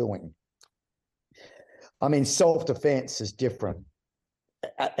actually doing. I mean, self-defense is different.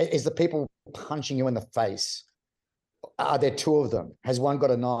 Is the people punching you in the face? Are there two of them? Has one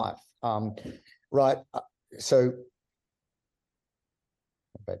got a knife? Right. So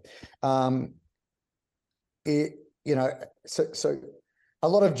a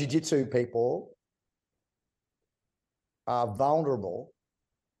lot of jiu-jitsu people are vulnerable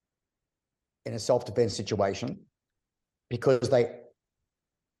in a self-defense situation because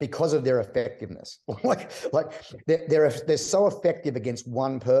of their effectiveness. like they're so effective against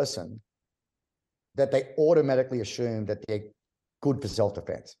one person that they automatically assume that they're good for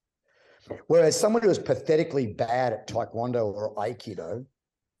self-defense. Whereas someone who is pathetically bad at Taekwondo or Aikido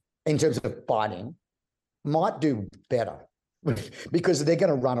in terms of fighting might do better because they're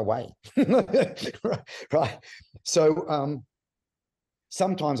going to run away. right. So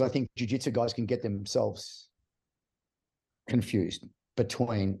sometimes I think jiu-jitsu guys can get themselves confused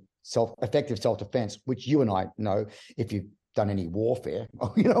between effective self-defense, which you and I know if you've done any warfare,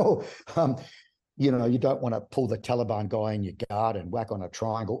 you don't want to pull the Taliban guy in your guard and whack on a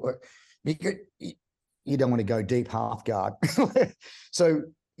triangle. You don't want to go deep half guard. So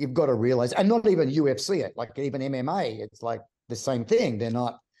you've got to realize, and not even UFC, like even MMA, it's like the same thing.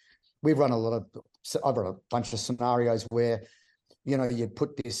 I've run a bunch of scenarios where, you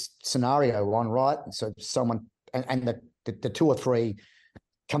put this scenario on, right? So someone, and the two or three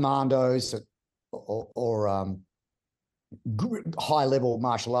commandos or high level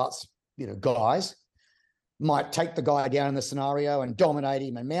martial arts, guys might take the guy down in the scenario and dominate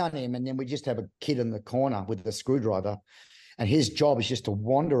him and mount him. And then we just have a kid in the corner with the screwdriver And his job is just to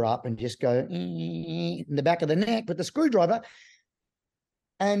wander up and just go in the back of the neck with the screwdriver.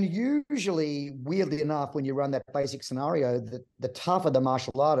 And usually, weirdly enough, when you run that basic scenario, the tougher the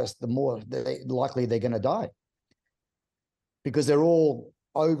martial artist, the more likely they're going to die, because they're all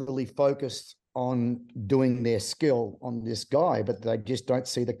overly focused on doing their skill on this guy, but they just don't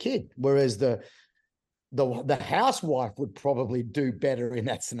see the kid. Whereas the housewife would probably do better in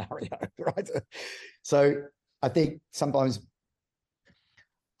that scenario, right? So I think sometimes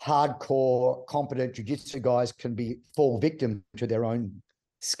hardcore, competent jiu-jitsu guys can fall victim to their own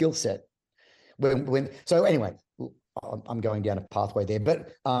skill set. So anyway, I'm going down a pathway there,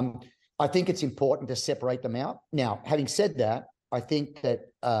 but I think it's important to separate them out. Now, having said that, I think that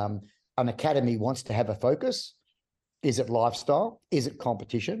an academy wants to have a focus. Is it lifestyle? Is it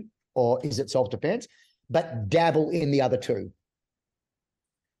competition? Or is it self-defense? But dabble in the other two.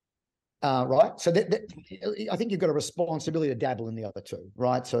 Right? So I think you've got a responsibility to dabble in the other two,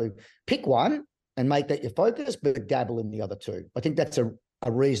 right? So pick one and make that your focus, but dabble in the other two. I think that's a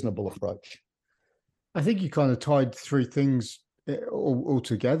reasonable approach. I think you kind of tied three things all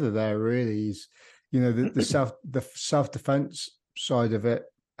together there, really, is, the self-defense side of it.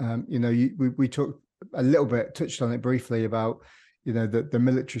 We talked a little bit, touched on it briefly about, the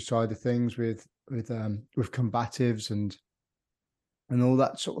military side of things with combatives and all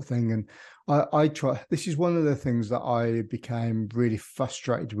that sort of thing. And I try, this is one of the things that I became really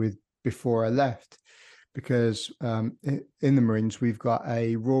frustrated with before I left, because in the Marines, we've got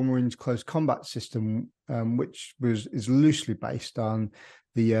a Royal Marines close combat system, which is loosely based on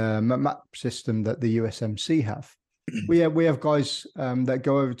the MAP system that the USMC have. We have guys that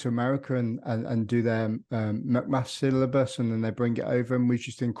go over to America and do their MAP syllabus, and then they bring it over, and we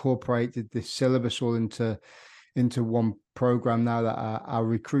just incorporated this syllabus all into one program now that our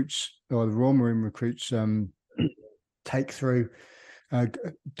recruits, or the Royal Marine recruits, take through.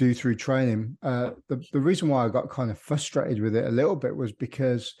 Do through training. The reason why I got kind of frustrated with it a little bit was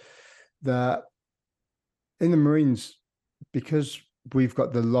because in the Marines, because we've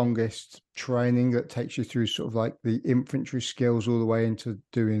got the longest training that takes you through sort of like the infantry skills all the way into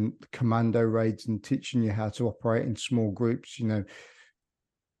doing commando raids and teaching you how to operate in small groups,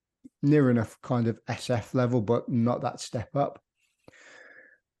 near enough kind of SF level, but not that step up.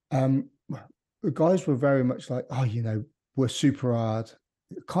 The guys were very much like, we're super hard,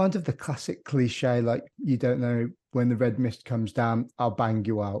 kind of the classic cliche, like, you don't know when the red mist comes down, I'll bang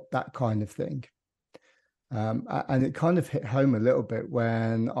you out, that kind of thing. And it kind of hit home a little bit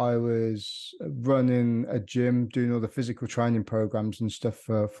when I was running a gym, doing all the physical training programs and stuff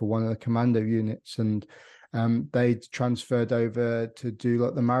for one of the commando units. And they transferred over to do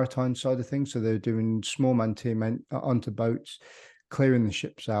like the maritime side of things. So they're doing small man team onto boats, clearing the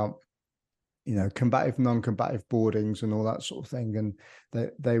ships out, combative, non-combative boardings and all that sort of thing.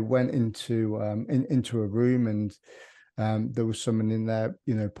 And they went into a room, and there was someone in there,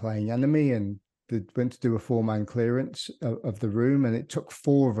 playing enemy, and they went to do a 4-man clearance of the room, and it took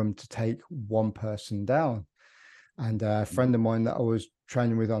 4 of them to take one person down. And a friend of mine that I was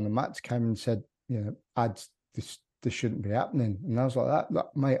training with on the mats came and said, Adz, this shouldn't be happening. And I was like,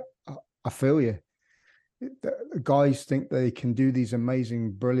 look, mate, I feel you. The guys think they can do these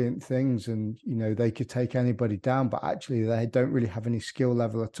amazing, brilliant things, and they could take anybody down, but actually they don't really have any skill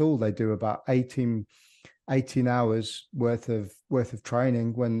level at all. They do about 18 hours worth of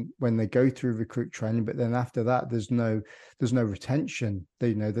training when they go through recruit training, but then after that there's no retention.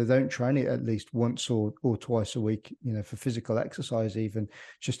 They don't train it at least once or twice a week, for physical exercise, even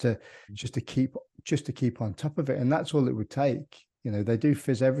just to keep on top of it. And that's all it would take. They do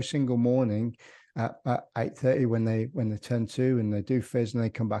phys every single morning at 8:30 when they turn 2, and they do phys, and they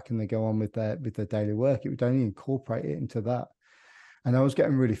come back and they go on with their daily work. It would only incorporate it into that. And I was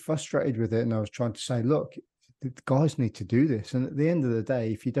getting really frustrated with it. And I was trying to say, look, the guys need to do this. And at the end of the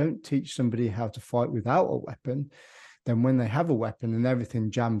day, if you don't teach somebody how to fight without a weapon, then when they have a weapon and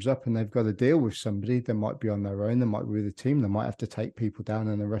everything jams up and they've got to deal with somebody, they might be on their own, they might be with a team, they might have to take people down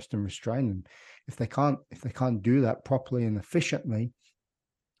and arrest and restrain them. If they can't do that properly and efficiently,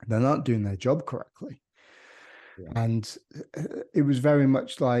 they're not doing their job correctly. Yeah. And it was very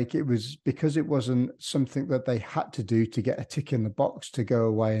much like, it was because it wasn't something that they had to do to get a tick in the box to go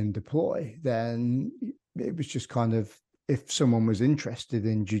away and deploy. Then it was just kind of, if someone was interested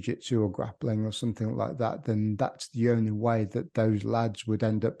in jiu-jitsu or grappling or something like that, then that's the only way that those lads would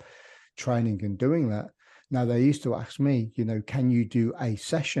end up training and doing that. Now, they used to ask me, can you do a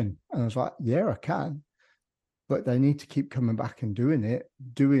session? And I was like, yeah, I can. But they need to keep coming back and doing it.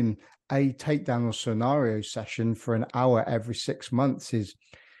 Doing a takedown or scenario session for an hour every 6 months is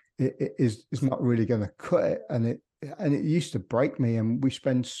not really going to cut it. And and it used to break me. And we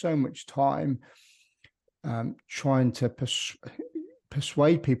spend so much time trying to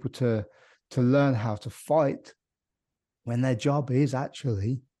persuade people to learn how to fight when their job is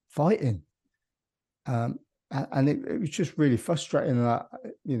actually fighting. And it was just really frustrating that,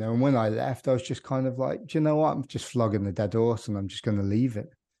 you know, and when I left, I was just kind of like, do you know what? I'm just flogging the dead horse and I'm just going to leave it.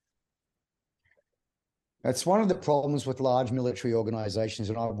 That's one of the problems with large military organizations,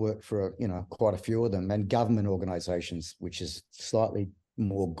 and I've worked for, you know, quite a few of them, and government organizations, which is slightly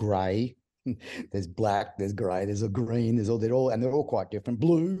more grey. There's black, there's grey, there's a green, they're all quite different.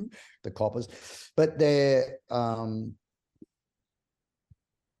 Blue, the coppers, but they're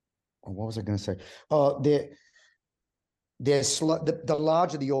what was I going to say? Oh, they're slow. The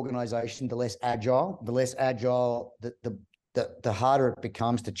larger the organization, the less agile. The harder it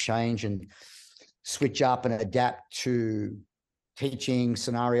becomes to change and switch up and adapt to teaching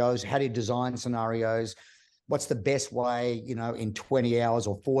scenarios. How do you design scenarios? What's the best way, you know, in 20 hours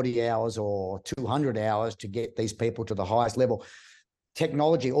or 40 hours or 200 hours to get these people to the highest level?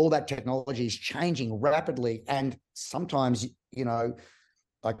 Technology, all that technology is changing rapidly. And sometimes, you know,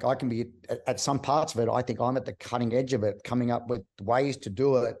 like I can be at some parts of it, I think I'm at the cutting edge of it, coming up with ways to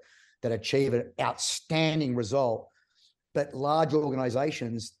do it that achieve an outstanding result. But large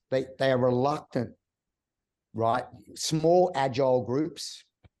organizations, they are reluctant, right? Small, agile groups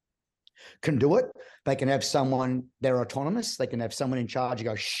can do it. They can have someone, they're autonomous. They can have someone in charge and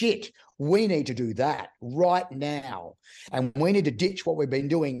go, shit, we need to do that right now. And we need to ditch what we've been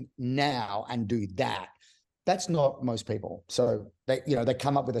doing now and do that. That's not most people. So they, you know, they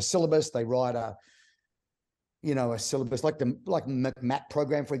come up with a syllabus, they write a syllabus like the MAP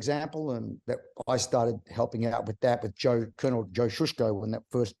program, for example. And that I started helping out with that with Colonel Joe Shushko when that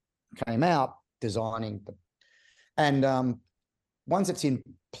first came out, designing the, and once it's in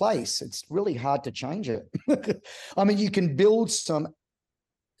place, it's really hard to change it. I mean, you can build some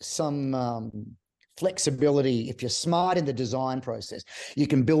flexibility. If you're smart in the design process, you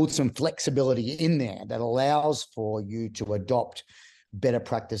can build some flexibility in there that allows for you to adopt better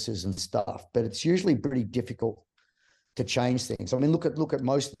practices and stuff. But it's usually pretty difficult to change things. I mean, look at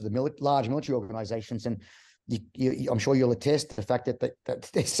most of the large military organizations, and I'm sure you'll attest to the fact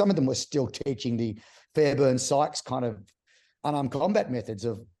that some of them were still teaching the Fairburn-Sykes kind of unarmed combat methods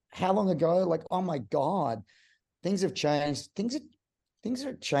of how long ago? Like, oh my God, things have changed. Things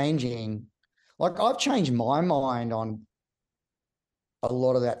are changing. Like, I've changed my mind on a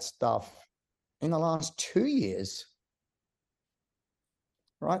lot of that stuff in the last 2 years,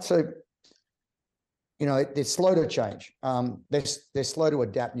 right? So, you know, they're slow to change. They're slow to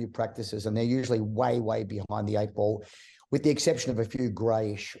adapt new practices, and they're usually way, way behind the eight ball, with the exception of a few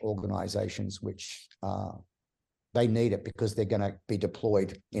greyish organizations, which they need it because they're going to be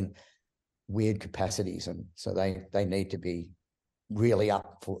deployed in weird capacities. And so they need to be really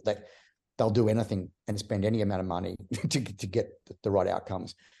up for that. They'll do anything and spend any amount of money to get the right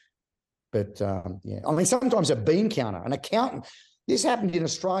outcomes. But yeah, I mean, sometimes a bean counter, an accountant. This happened in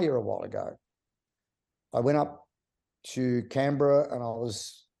Australia a while ago. I went up to Canberra and I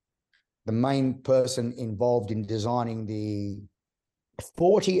was the main person involved in designing the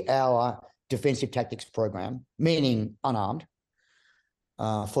 40-hour defensive tactics program, meaning unarmed,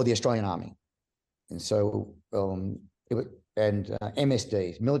 for the Australian Army. And so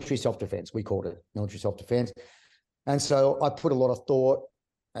MSD, military self-defense, we called it military self-defense. And so I put a lot of thought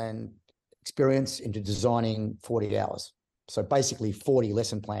and experience into designing 40 hours. So basically 40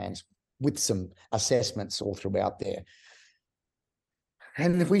 lesson plans with some assessments all throughout there.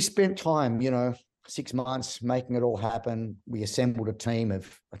 And we spent time, 6 months making it all happen. We assembled a team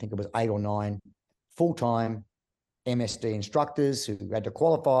of, I think it was 8 or 9 full-time MSD instructors who had to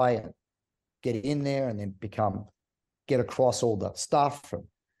qualify and get in there and then get across all the stuff.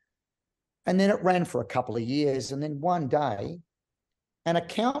 And then it ran for a couple of years. And then one day, an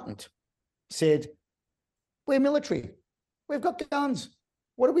accountant said, we're military. We've got guns.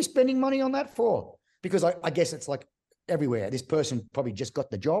 What are we spending money on that for? Because I guess it's like everywhere. This person probably just got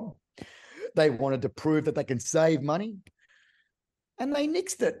the job. They wanted to prove that they can save money. And they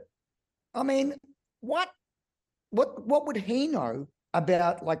nixed it. I mean, what would he know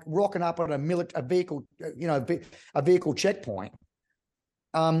about like rocking up on a vehicle, a vehicle checkpoint,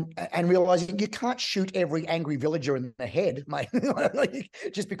 and realizing you can't shoot every angry villager in the head, mate,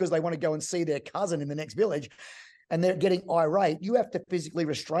 just because they want to go and see their cousin in the next village and they're getting irate. You have to physically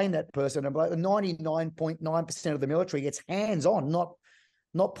restrain that person. And like 99.9% of the military, it's hands-on,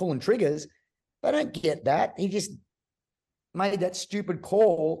 not pulling triggers. They don't get that. He just made that stupid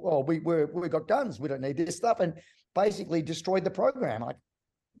call. Oh, we got guns. We don't need this stuff. And basically destroyed the program. Like,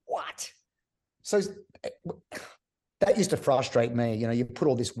 what? So that used to frustrate me. You know, you put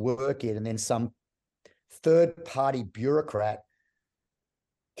all this work in and then some third-party bureaucrat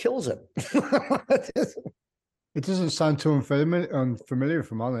kills it. It doesn't sound too unfamiliar,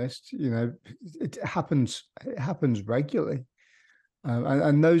 if I'm honest. You know, it happens regularly.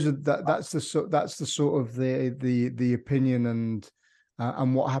 And those are that's the sort of the opinion and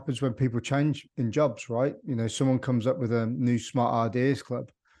what happens when people change in jobs, right? You know, someone comes up with a new smart ideas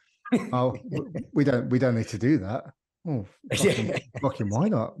club. Oh, we don't need to do that. Oh, fucking why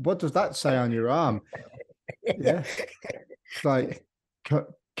not? What does that say on your arm? Yeah, it's like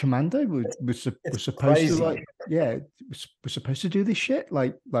Commando was supposed crazy. to, like, yeah, we're supposed to do this shit.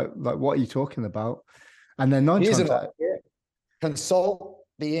 Like what are you talking about? And then nine times out, consult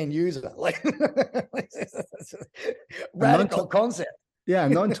the end user, like radical concept. Yeah,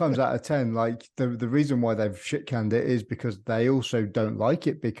 9 times out of 10, like the reason why they've shit canned it is because they also don't like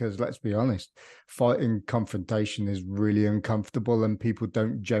it. Because let's be honest, fighting confrontation is really uncomfortable, and people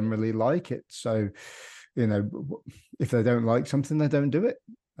don't generally like it. So, you know, if they don't like something, they don't do it.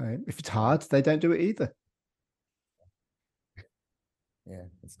 If it's hard, they don't do it either. Yeah,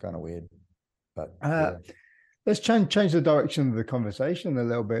 it's kind of weird, but let's change the direction of the conversation a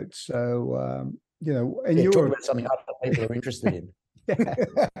little bit. So, you know, talk about something other people are interested in.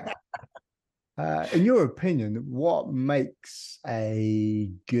 In your opinion, what makes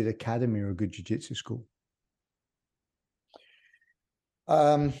a good academy or a good jiu-jitsu school?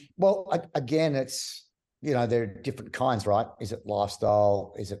 Well, again, it's, you know, there are different kinds, right? Is it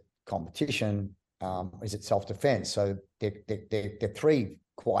lifestyle? Is it competition? Is it self-defense? So they're three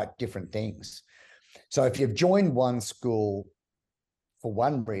quite different things. So if you've joined one school for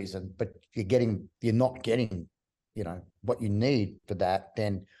one reason, but you're not getting, you know, what you need for that,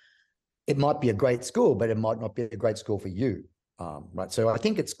 then it might be a great school, but it might not be a great school for you. Right. So I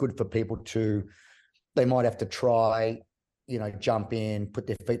think it's good for people they might have to try, you know, jump in, put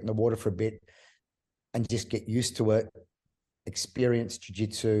their feet in the water for a bit and just get used to it, experience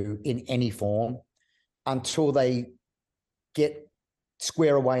jiu-jitsu in any form until they get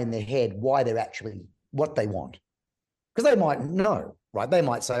square away in their head why they're actually what they want. Because they might know, right? They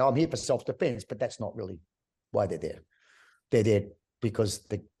might say, oh, I'm here for self-defense, but that's not really why they're there. They're there because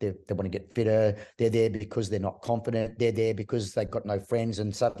they want to get fitter. They're there because they're not confident. They're there because they've got no friends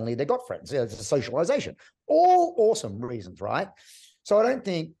and suddenly they've got friends. It's a socialization. All awesome reasons, right? So I don't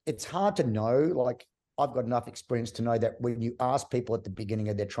think it's hard to know. Like, I've got enough experience to know that when you ask people at the beginning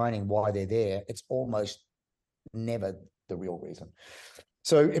of their training why they're there, it's almost never the real reason.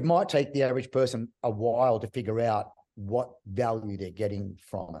 So it might take the average person a while to figure out what value they're getting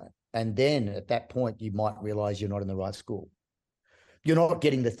from it. And then at that point, you might realize you're not in the right school. You're not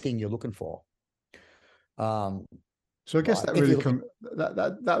getting the thing you're looking for. So I guess that really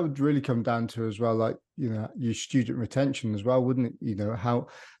that would really come down to as well, like, you know, your student retention as well, wouldn't it? You know,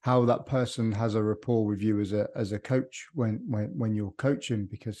 how that person has a rapport with you as a coach when you're coaching,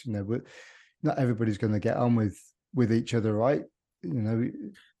 because, you know, not everybody's going to get on with each other, right? You know,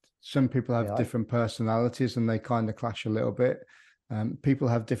 some people have different personalities and they kind of clash a little bit. People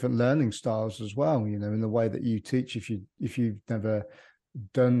have different learning styles as well, you know, in the way that you teach. If you've never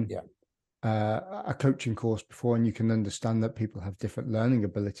done a coaching course before, and you can understand that people have different learning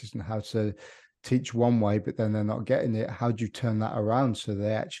abilities and how to teach one way, but then they're not getting it. How do you turn that around so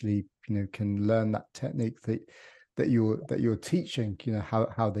they actually, you know, can learn that technique that you're teaching? You know,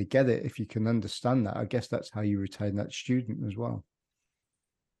 how they get it. If you can understand that, I guess that's how you retain that student as well.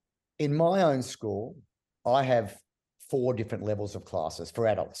 In my own school, I have 4 different levels of classes for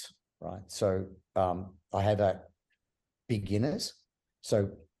adults, right? So I have a beginners. So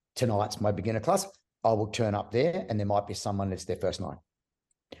tonight's my beginner class. I will turn up there and there might be someone that's their first night.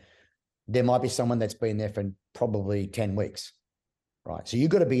 There might be someone that's been there for probably 10 weeks, right? So you've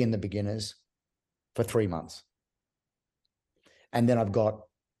got to be in the beginners for 3 months. And then I've got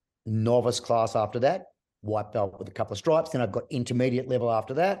novice class after that, white belt with a couple of stripes. Then I've got intermediate level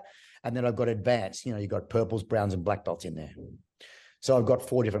after that. And then I've got advanced, you know, you've got purples, browns, and black belts in there. So I've got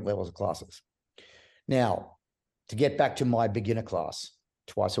 4 different levels of classes. Now, to get back to my beginner class,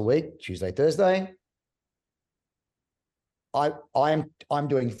 twice a week, Tuesday, Thursday, I'm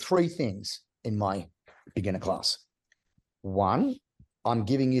doing 3 things in my beginner class. 1, I'm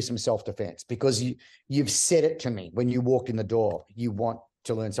giving you some self-defense because you've said it to me when you walked in the door, you want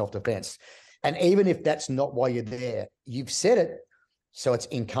to learn self-defense. And even if that's not why you're there, you've said it. So it's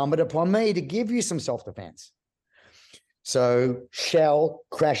incumbent upon me to give you some self-defense. So shell,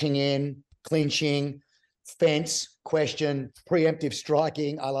 crashing in, clinching, fence, question, preemptive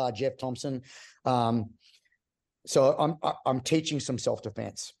striking, a la Jeff Thompson. So I'm teaching some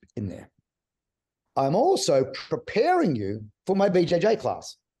self-defense in there. I'm also preparing you for my BJJ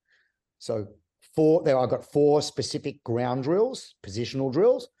class. So I've got 4 specific ground drills, positional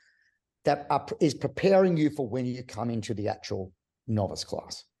drills, that is preparing you for when you come into the actual novice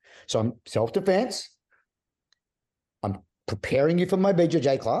class. So I'm self-defense. I'm preparing you for my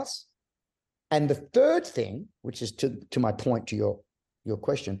BJJ class. And the third thing, which is to my point to your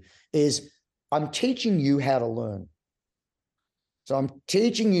question, is I'm teaching you how to learn. So I'm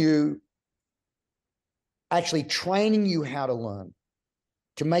teaching you, actually training you how to learn,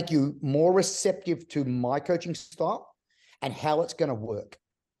 to make you more receptive to my coaching style and how it's going to work.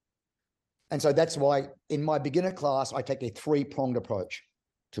 And so that's why in my beginner class, I take a 3-pronged approach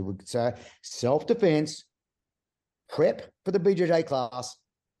to self-defense, prep for the BJJ class,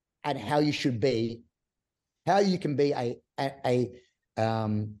 and how you can be a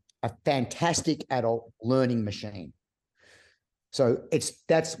fantastic adult learning machine. So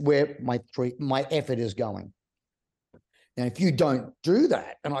that's where my effort is going. Now, if you don't do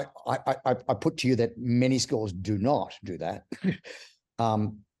that, and I put to you that many schools do not do that,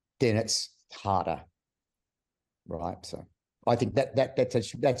 then it's harder, right? So I think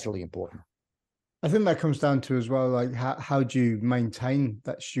that's really important. I think that comes down to as well, like how do you maintain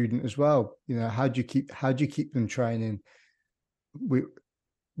that student as well? You know, how do you keep them training? We've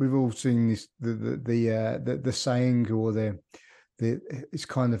all seen this the saying, or it's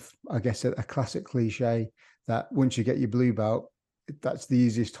kind of, I guess, a classic cliche that once you get your blue belt, that's the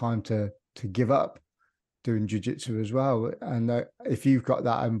easiest time to give up doing jiu-jitsu as well. And if you've got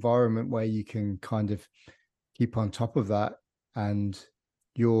that environment where you can kind of keep on top of that, and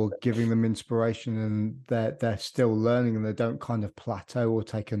you're giving them inspiration, and they're still learning, and they don't kind of plateau or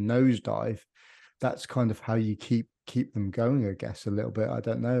take a nosedive, that's kind of how you keep them going, I guess, a little bit. I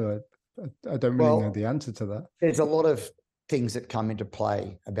don't know. I don't really know the answer to that. There's a lot of things that come into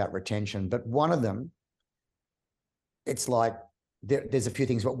play about retention, but one of them, it's like there's a few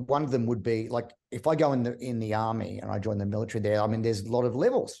things, but one of them would be like, if I go in the army and I join the military there, I mean, there's a lot of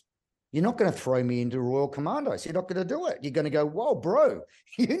levels. You're not going to throw me into Royal Commandos. You're not going to do it. You're going to go, whoa, bro,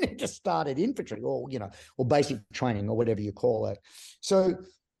 you need to start at infantry, or basic training, or whatever you call it. So,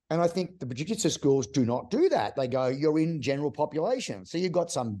 and I think the jiu-jitsu schools do not do that. They go, you're in general population. So you've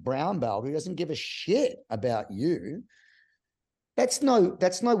got some brown belt who doesn't give a shit about you. That's no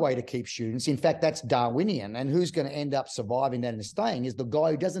way to keep students. In fact, that's Darwinian. And who's going to end up surviving that and staying is the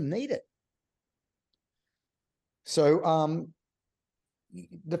guy who doesn't need it. So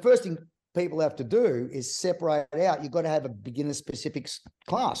the first thing people have to do is separate out. You've got to have a beginner specific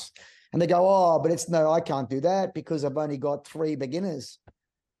class. And they go, oh, but I can't do that because I've only got 3 beginners.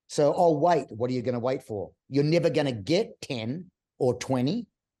 So I'll wait. What are you going to wait for? You're never going to get 10 or 20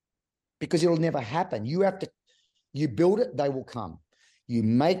 because it'll never happen. You build it, they will come. You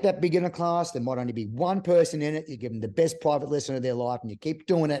make that beginner class, there might only be one person in it. You give them the best private lesson of their life, and you keep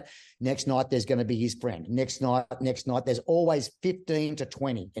doing it. Next night, there's going to be his friend. Next night, there's always 15 to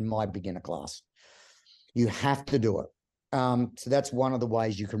 20 in my beginner class. You have to do it. So that's one of the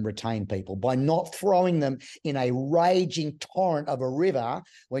ways you can retain people, by not throwing them in a raging torrent of a river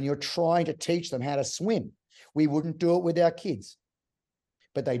when you're trying to teach them how to swim. We wouldn't do it with our kids,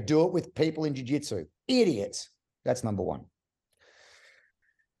 but they do it with people in jiu-jitsu. Idiots. That's number one.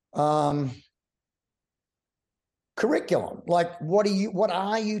 Curriculum, like what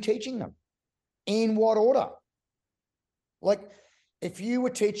are you teaching them? In what order? Like if you were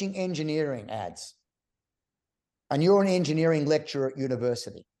teaching engineering, Adz, and you're an engineering lecturer at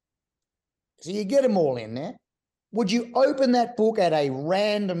university, so you get them all in there, would you open that book at a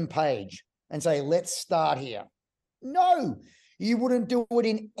random page and say, let's start here? No. You wouldn't do it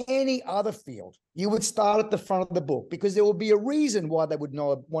in any other field. You would start at the front of the book, because there will be a reason why they would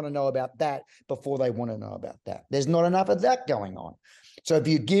want to know about that before they want to know about that. There's not enough of that going on. So if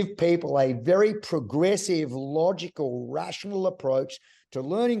you give people a very progressive, logical, rational approach to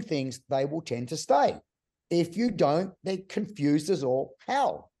learning things, they will tend to stay. If you don't, they're confused as all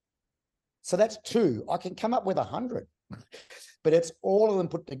hell. So that's 2. I can come up with 100, but it's all of them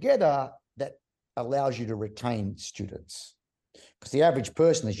put together that allows you to retain students. Because the average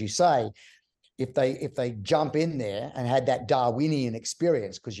person, as you say, if they jump in there and had that Darwinian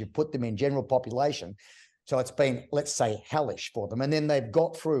experience, because you put them in general population, so it's been, let's say, hellish for them, and then they've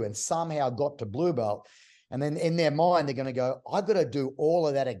got through and somehow got to blue belt, and then in their mind they're going to go, I've got to do all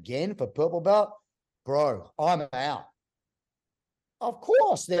of that again for purple belt? Bro, I'm out. Of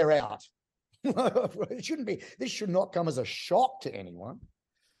course they're out. It shouldn't be. This should not come as a shock to anyone.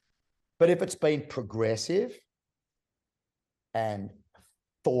 But if it's been progressive and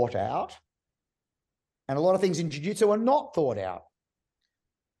thought out, and a lot of things in jiu-jitsu are not thought out,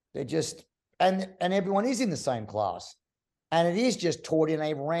 they're just and everyone is in the same class, and it is just taught in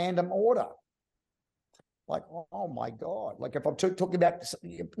a random order. Like, oh my God. Like if I'm talking about,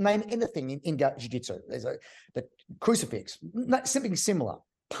 name anything in jiu-jitsu, there's the crucifix, something similar,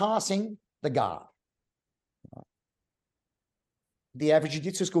 passing the guard. The average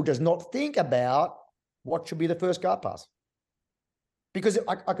jiu-jitsu school does not think about what should be the first guard pass. Because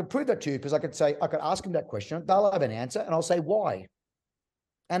I could prove that to you, because I could ask them that question, they'll have an answer, and I'll say why.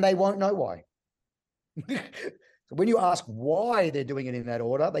 And they won't know why. So when you ask why they're doing it in that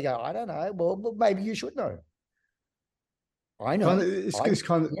order, they go, I don't know. Well, maybe you should know. I know. This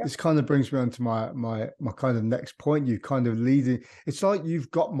kind of brings me on to my kind of next point. You kind of leading. It's like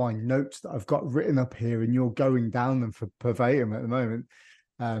you've got my notes that I've got written up here, and you're going down them for verbatim at the moment.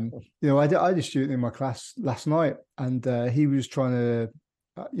 I had a student in my class last night, and he was trying to,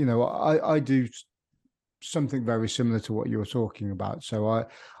 I do something very similar to what you were talking about. So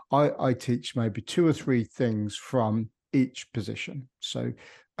I teach maybe 2 or 3 things from each position. So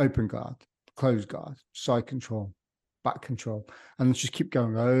open guard, closed guard, side control, back control, and just keep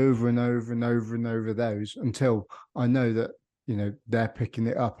going over and over and over and over those until I know that, they're picking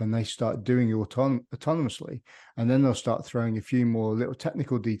it up and they start doing it autonomously. And then they'll start throwing a few more little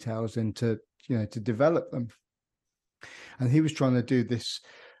technical details into, to develop them. And he was trying to do this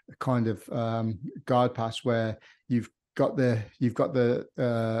kind of guard pass where you've got the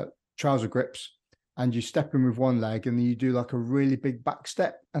trouser grips, and you step in with one leg, and then you do like a really big back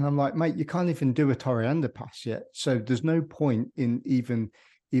step. And I'm like, mate, you can't even do a Toriander pass yet. So there's no point in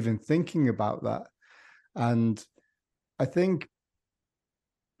even thinking about that. And I think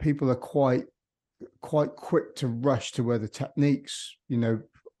people are quite quick to rush to where the techniques,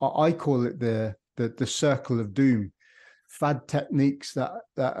 I call it the circle of doom, fad techniques that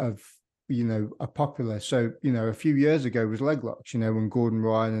have, are popular. So, a few years ago was leg locks, when Gordon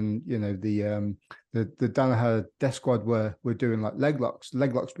Ryan and, the Danaher Death Squad were doing like leg locks.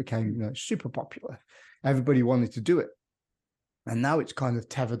 Leg locks became, super popular. Everybody wanted to do it. And now it's kind of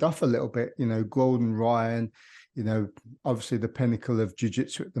tethered off a little bit, Gordon Ryan, obviously the pinnacle of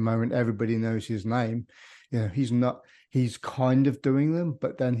jiu-jitsu at the moment. Everybody knows his name. He's kind of doing them,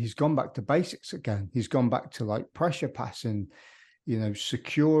 but then he's gone back to basics again. He's gone back to like pressure passing,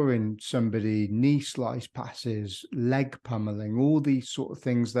 securing somebody, knee slice passes, leg pummeling, all these sort of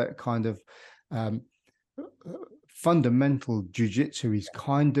things that kind of fundamental jiu-jitsu. He's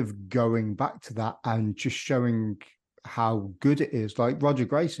kind of going back to that and just showing how good it is. Like Roger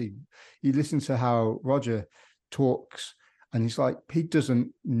Gracie, you listen to how Roger talks, and he's like, he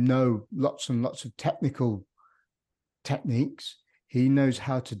doesn't know lots and lots of technical techniques. He knows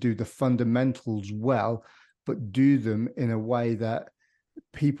how to do the fundamentals well, but do them in a way that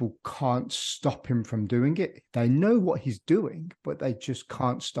people can't stop him from doing it. They know what he's doing, but they just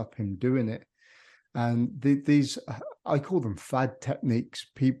can't stop him doing it. And these, I call them fad techniques.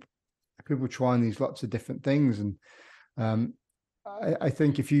 People trying these lots of different things. And I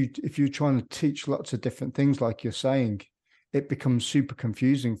think if you're trying to teach lots of different things, like you're saying, it becomes super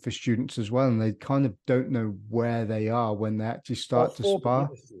confusing for students as well, and they kind of don't know where they are when they actually start to spar.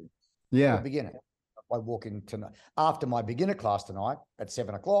 Yeah, beginner. I walk in tonight after my beginner class tonight at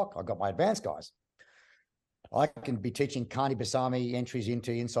 7:00. I got my advanced guys. I can be teaching Kani Basami entries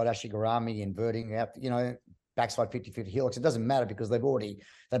into inside Ashigarami, inverting out, backside 50-50 helix. It doesn't matter because they've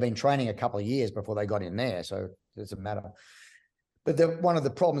been training a couple of years before they got in there, so it doesn't matter. But one of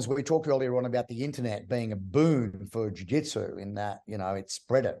the problems we talked earlier on about the internet being a boon for jiu-jitsu in that, it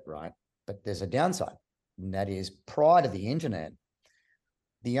spread it, right? But there's a downside, and that is prior to the internet,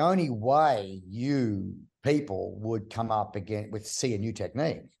 the only way you people would come up again see a new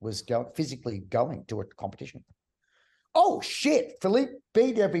technique was physically going to a competition. Oh, shit, Philippe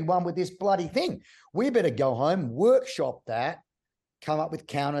beat everyone with this bloody thing. We better go home, workshop that, come up with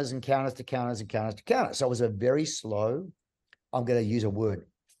counters and counters to counters and counters to counters. So it was a very slow, I'm going to use a word,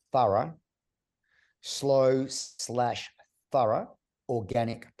 thorough, slow/thorough,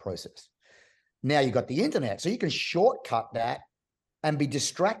 organic process. Now you've got the internet, so you can shortcut that and be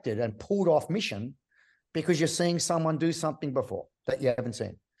distracted and pulled off mission because you're seeing someone do something before that you haven't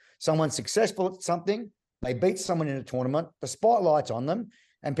seen. Someone's successful at something, they beat someone in a tournament, the spotlight's on them,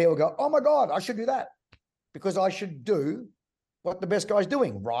 and people go, oh my God, I should do that because I should do what the best guy's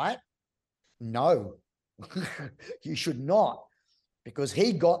doing, right? No, you should not, because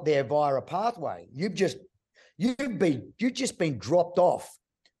he got there via a pathway. You've just been dropped off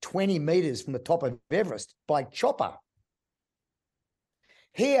 20 meters from the top of Everest by chopper.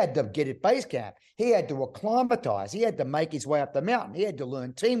 He had to get at base camp. He had to acclimatize. He had to make his way up the mountain. He had to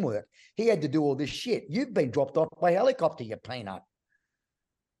learn teamwork. He had to do all this shit. You've been dropped off by helicopter, you peanut.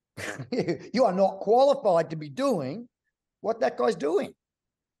 You are not qualified to be doing what that guy's doing.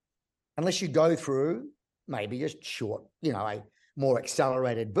 Unless you go through maybe a short, a more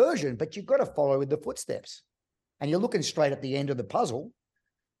accelerated version, but you've got to follow with the footsteps. And you're looking straight at the end of the puzzle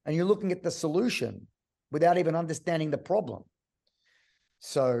and you're looking at the solution without even understanding the problem.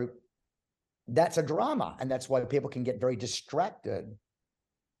 So that's a drama. And that's why people can get very distracted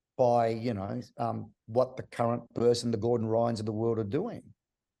by, what the current person, the Gordon Ryans of the world are doing.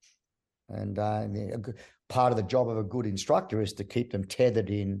 And part of the job of a good instructor is to keep them tethered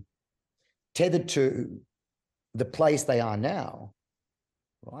to the place they are now,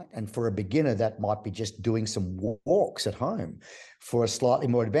 right? And for a beginner, that might be just doing some walks at home. For a slightly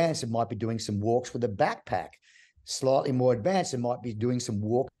more advanced, it might be doing some walks with a backpack. Slightly more advanced, it might be doing some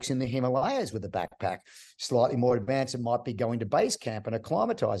walks in the Himalayas with a backpack. Slightly more advanced, it might be going to base camp and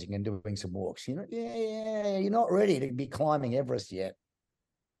acclimatizing and doing some walks. You're not ready to be climbing Everest yet.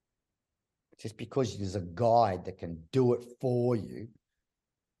 Just because there's a guide that can do it for you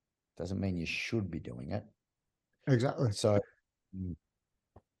doesn't mean you should be doing it. Exactly. So,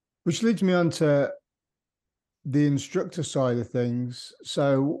 which leads me on to the instructor side of things.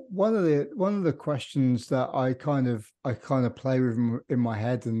 So one of the questions that I kind of play with in my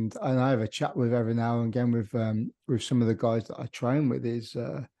head, and I have a chat with every now and again with some of the guys that I train with is,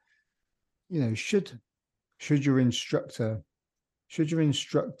 should your instructor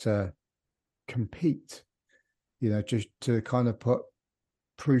compete? Just to kind of put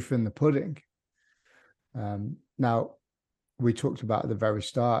proof in the pudding. Now, we talked about at the very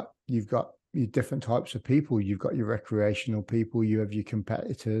start, you've got your different types of people. You've got your recreational people, you have your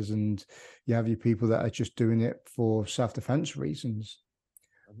competitors, and you have your people that are just doing it for self-defense reasons.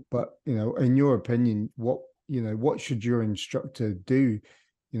 But, in your opinion, what should your instructor do?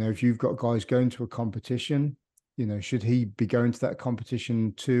 If you've got guys going to a competition, should he be going to that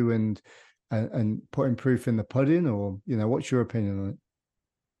competition too and putting proof in the pudding, or, what's your opinion on it?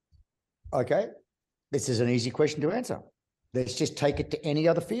 Okay. This is an easy question to answer. Let's just take it to any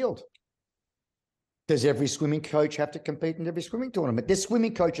other field. Does every swimming coach have to compete in every swimming tournament? There's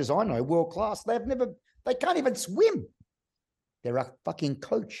swimming coaches I know, world class. They can't even swim. They're a fucking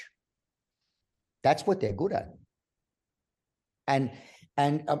coach. That's what they're good at. And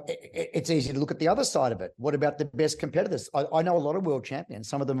it's easy to look at the other side of it. What about the best competitors? I know a lot of world champions.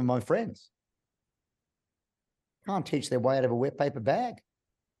 Some of them are my friends. Can't teach their way out of a wet paper bag.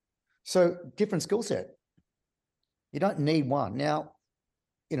 So different skill set. You don't need one. Now,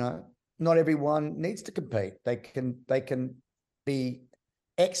 not everyone needs to compete. They can be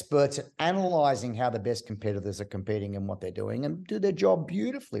experts at analyzing how the best competitors are competing and what they're doing and do their job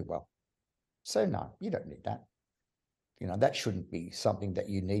beautifully well. So no, you don't need that. That shouldn't be something that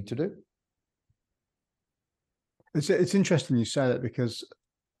you need to do. It's interesting you say that, because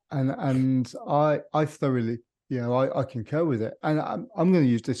and I thoroughly, I concur with it, and I'm going to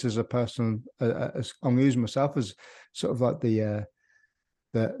use this as a personal. I'm going to use myself as sort of like the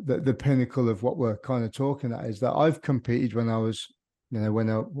pinnacle of what we're kind of talking at, is that I've competed when I was,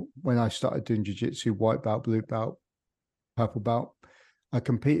 when I started doing jiu-jitsu, white belt, blue belt, purple belt, I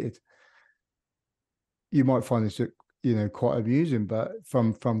competed. You might find this, quite amusing, but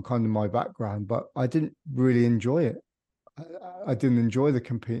from kind of my background, but I didn't really enjoy it. I didn't enjoy the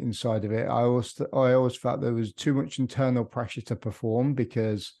competing side of it. I always felt there was too much internal pressure to perform,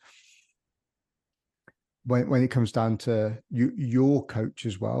 because when it comes down to your coach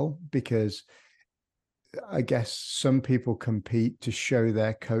as well, because I guess some people compete to show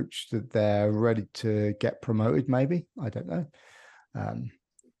their coach that they're ready to get promoted. Maybe, I don't know.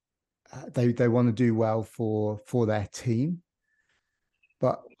 They want to do well for their team.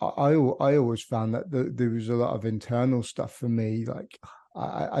 But I always found that there was a lot of internal stuff for me. Like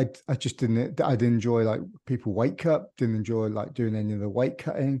I just didn't enjoy like people weight cut, didn't enjoy like doing any of the weight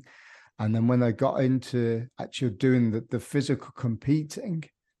cutting. And then when I got into actually doing the physical competing,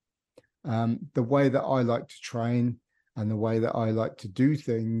 the way that I like to train and the way that I like to do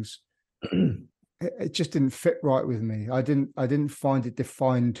things, it just didn't fit right with me. I didn't find it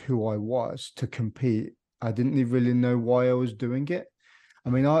defined who I was to compete. I didn't really know why I was doing it. I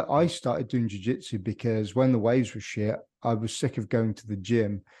mean, I started doing jiu-jitsu because when the waves were shit, I was sick of going to the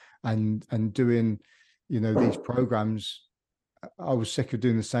gym and doing, these programs. I was sick of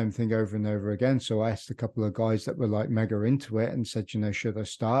doing the same thing over and over again. So I asked a couple of guys that were like mega into it and said, should I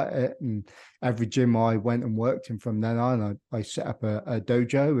start it? And every gym I went and worked in from then on, I set up a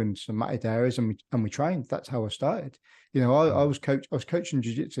dojo and some matted areas and we trained. That's how I started. I was coaching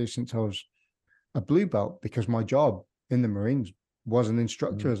jiu-jitsu since I was a blue belt, because my job in the Marines was an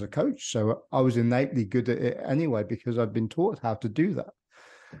instructor as a coach. So I was innately good at it anyway, because I'd been taught how to do that.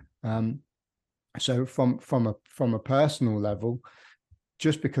 So from a personal level,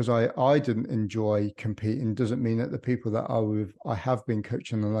 just because I didn't enjoy competing doesn't mean that the people that I have been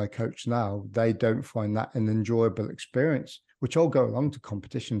coaching and I coach now, they don't find that an enjoyable experience, which I'll go along to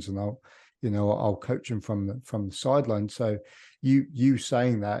competitions and I'll coach them from the sideline. So you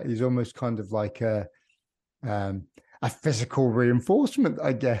saying that is almost kind of like a physical reinforcement,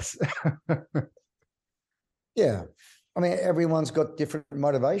 I guess. Yeah. I mean, everyone's got different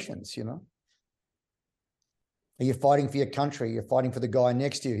motivations, you know. Are you fighting for your country? You're fighting for the guy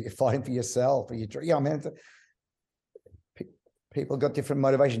next to you. You're fighting for yourself. I mean, people got different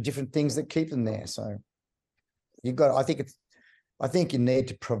motivations, different things that keep them there. So I think you need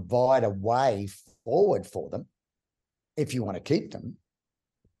to provide a way forward for them if you want to keep them.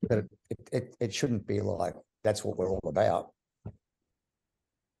 But it shouldn't be like that's what we're all about.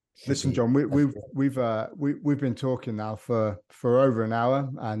 Listen, John, we've been talking now for over an hour,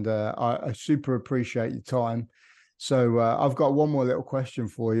 and I super appreciate your time. So I've got one more little question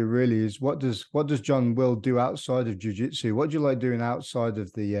for you. Really, is what does John Will do outside of jiu-jitsu? What do you like doing outside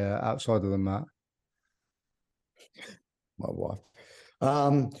of the mat? My wife,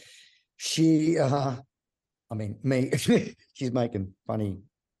 she, I mean, me. She's making funny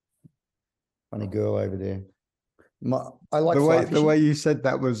girl over there. I like the way you said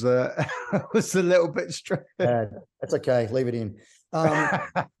that was was a little bit strange. That's okay. Leave it in.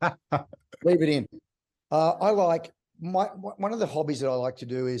 Leave it in. I like one of the hobbies that I like to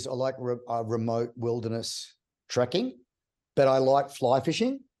do is I like remote wilderness trekking, but I like fly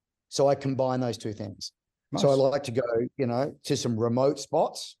fishing. So I combine those two things. Nice. So I like to go, to some remote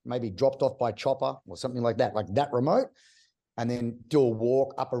spots, maybe dropped off by chopper or something like that remote, and then do a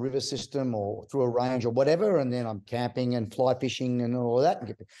walk up a river system or through a range or whatever. And then I'm camping and fly fishing and all of that.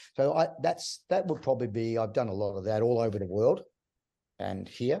 So that would probably be, I've done a lot of that all over the world and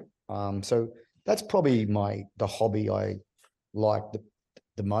here. So that's probably the hobby I like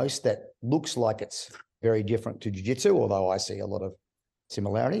the most. That looks like it's very different to jiu-jitsu, although I see a lot of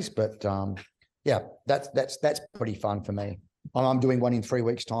similarities. But yeah, that's pretty fun for me. I'm doing one in 3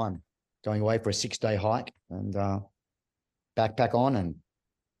 weeks' time, going away for a 6-day hike and backpack on and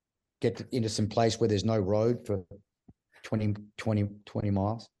get into some place where there's no road for 20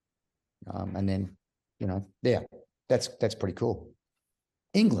 miles. And then, that's pretty cool.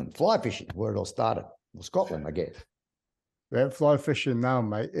 England, fly fishing, where it all started. Well, Scotland, I guess. Yeah, fly fishing now,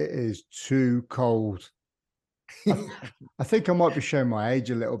 mate. It is too cold. I think I might be showing my age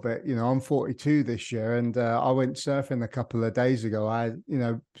a little bit. I'm 42 this year, and I went surfing a couple of days ago.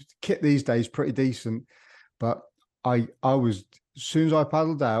 Kit these days pretty decent, but I was, as soon as I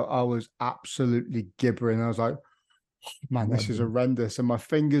paddled out, I was absolutely gibbering. I was like, man, this is horrendous. And my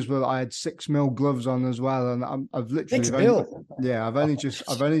fingers I had 6mm gloves on as well. And I've literally, I've only just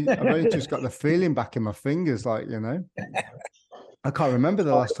got the feeling back in my fingers. I can't remember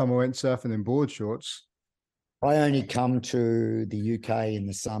the last time I went surfing in board shorts. I only come to the UK in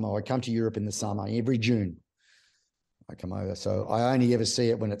the summer. I come to Europe in the summer. Every June I come over. So I only ever see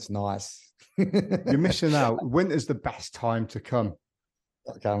it when it's nice. You're missing out. Winter's the best time to come.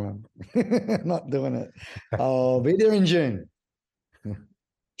 I can't remember. Not doing it. I'll be there in June.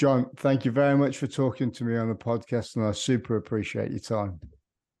 John, thank you very much for talking to me on the podcast, and I super appreciate your time.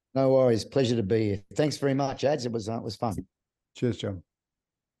 No worries. Pleasure to be here. Thanks very much, Adz. It was fun. Cheers, John.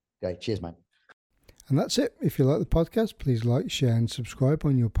 Okay, cheers, mate. And that's it. If you like the podcast, please like, share, and subscribe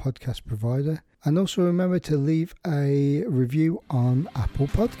on your podcast provider. And also remember to leave a review on Apple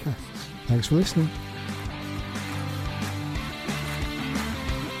Podcasts. Thanks for listening.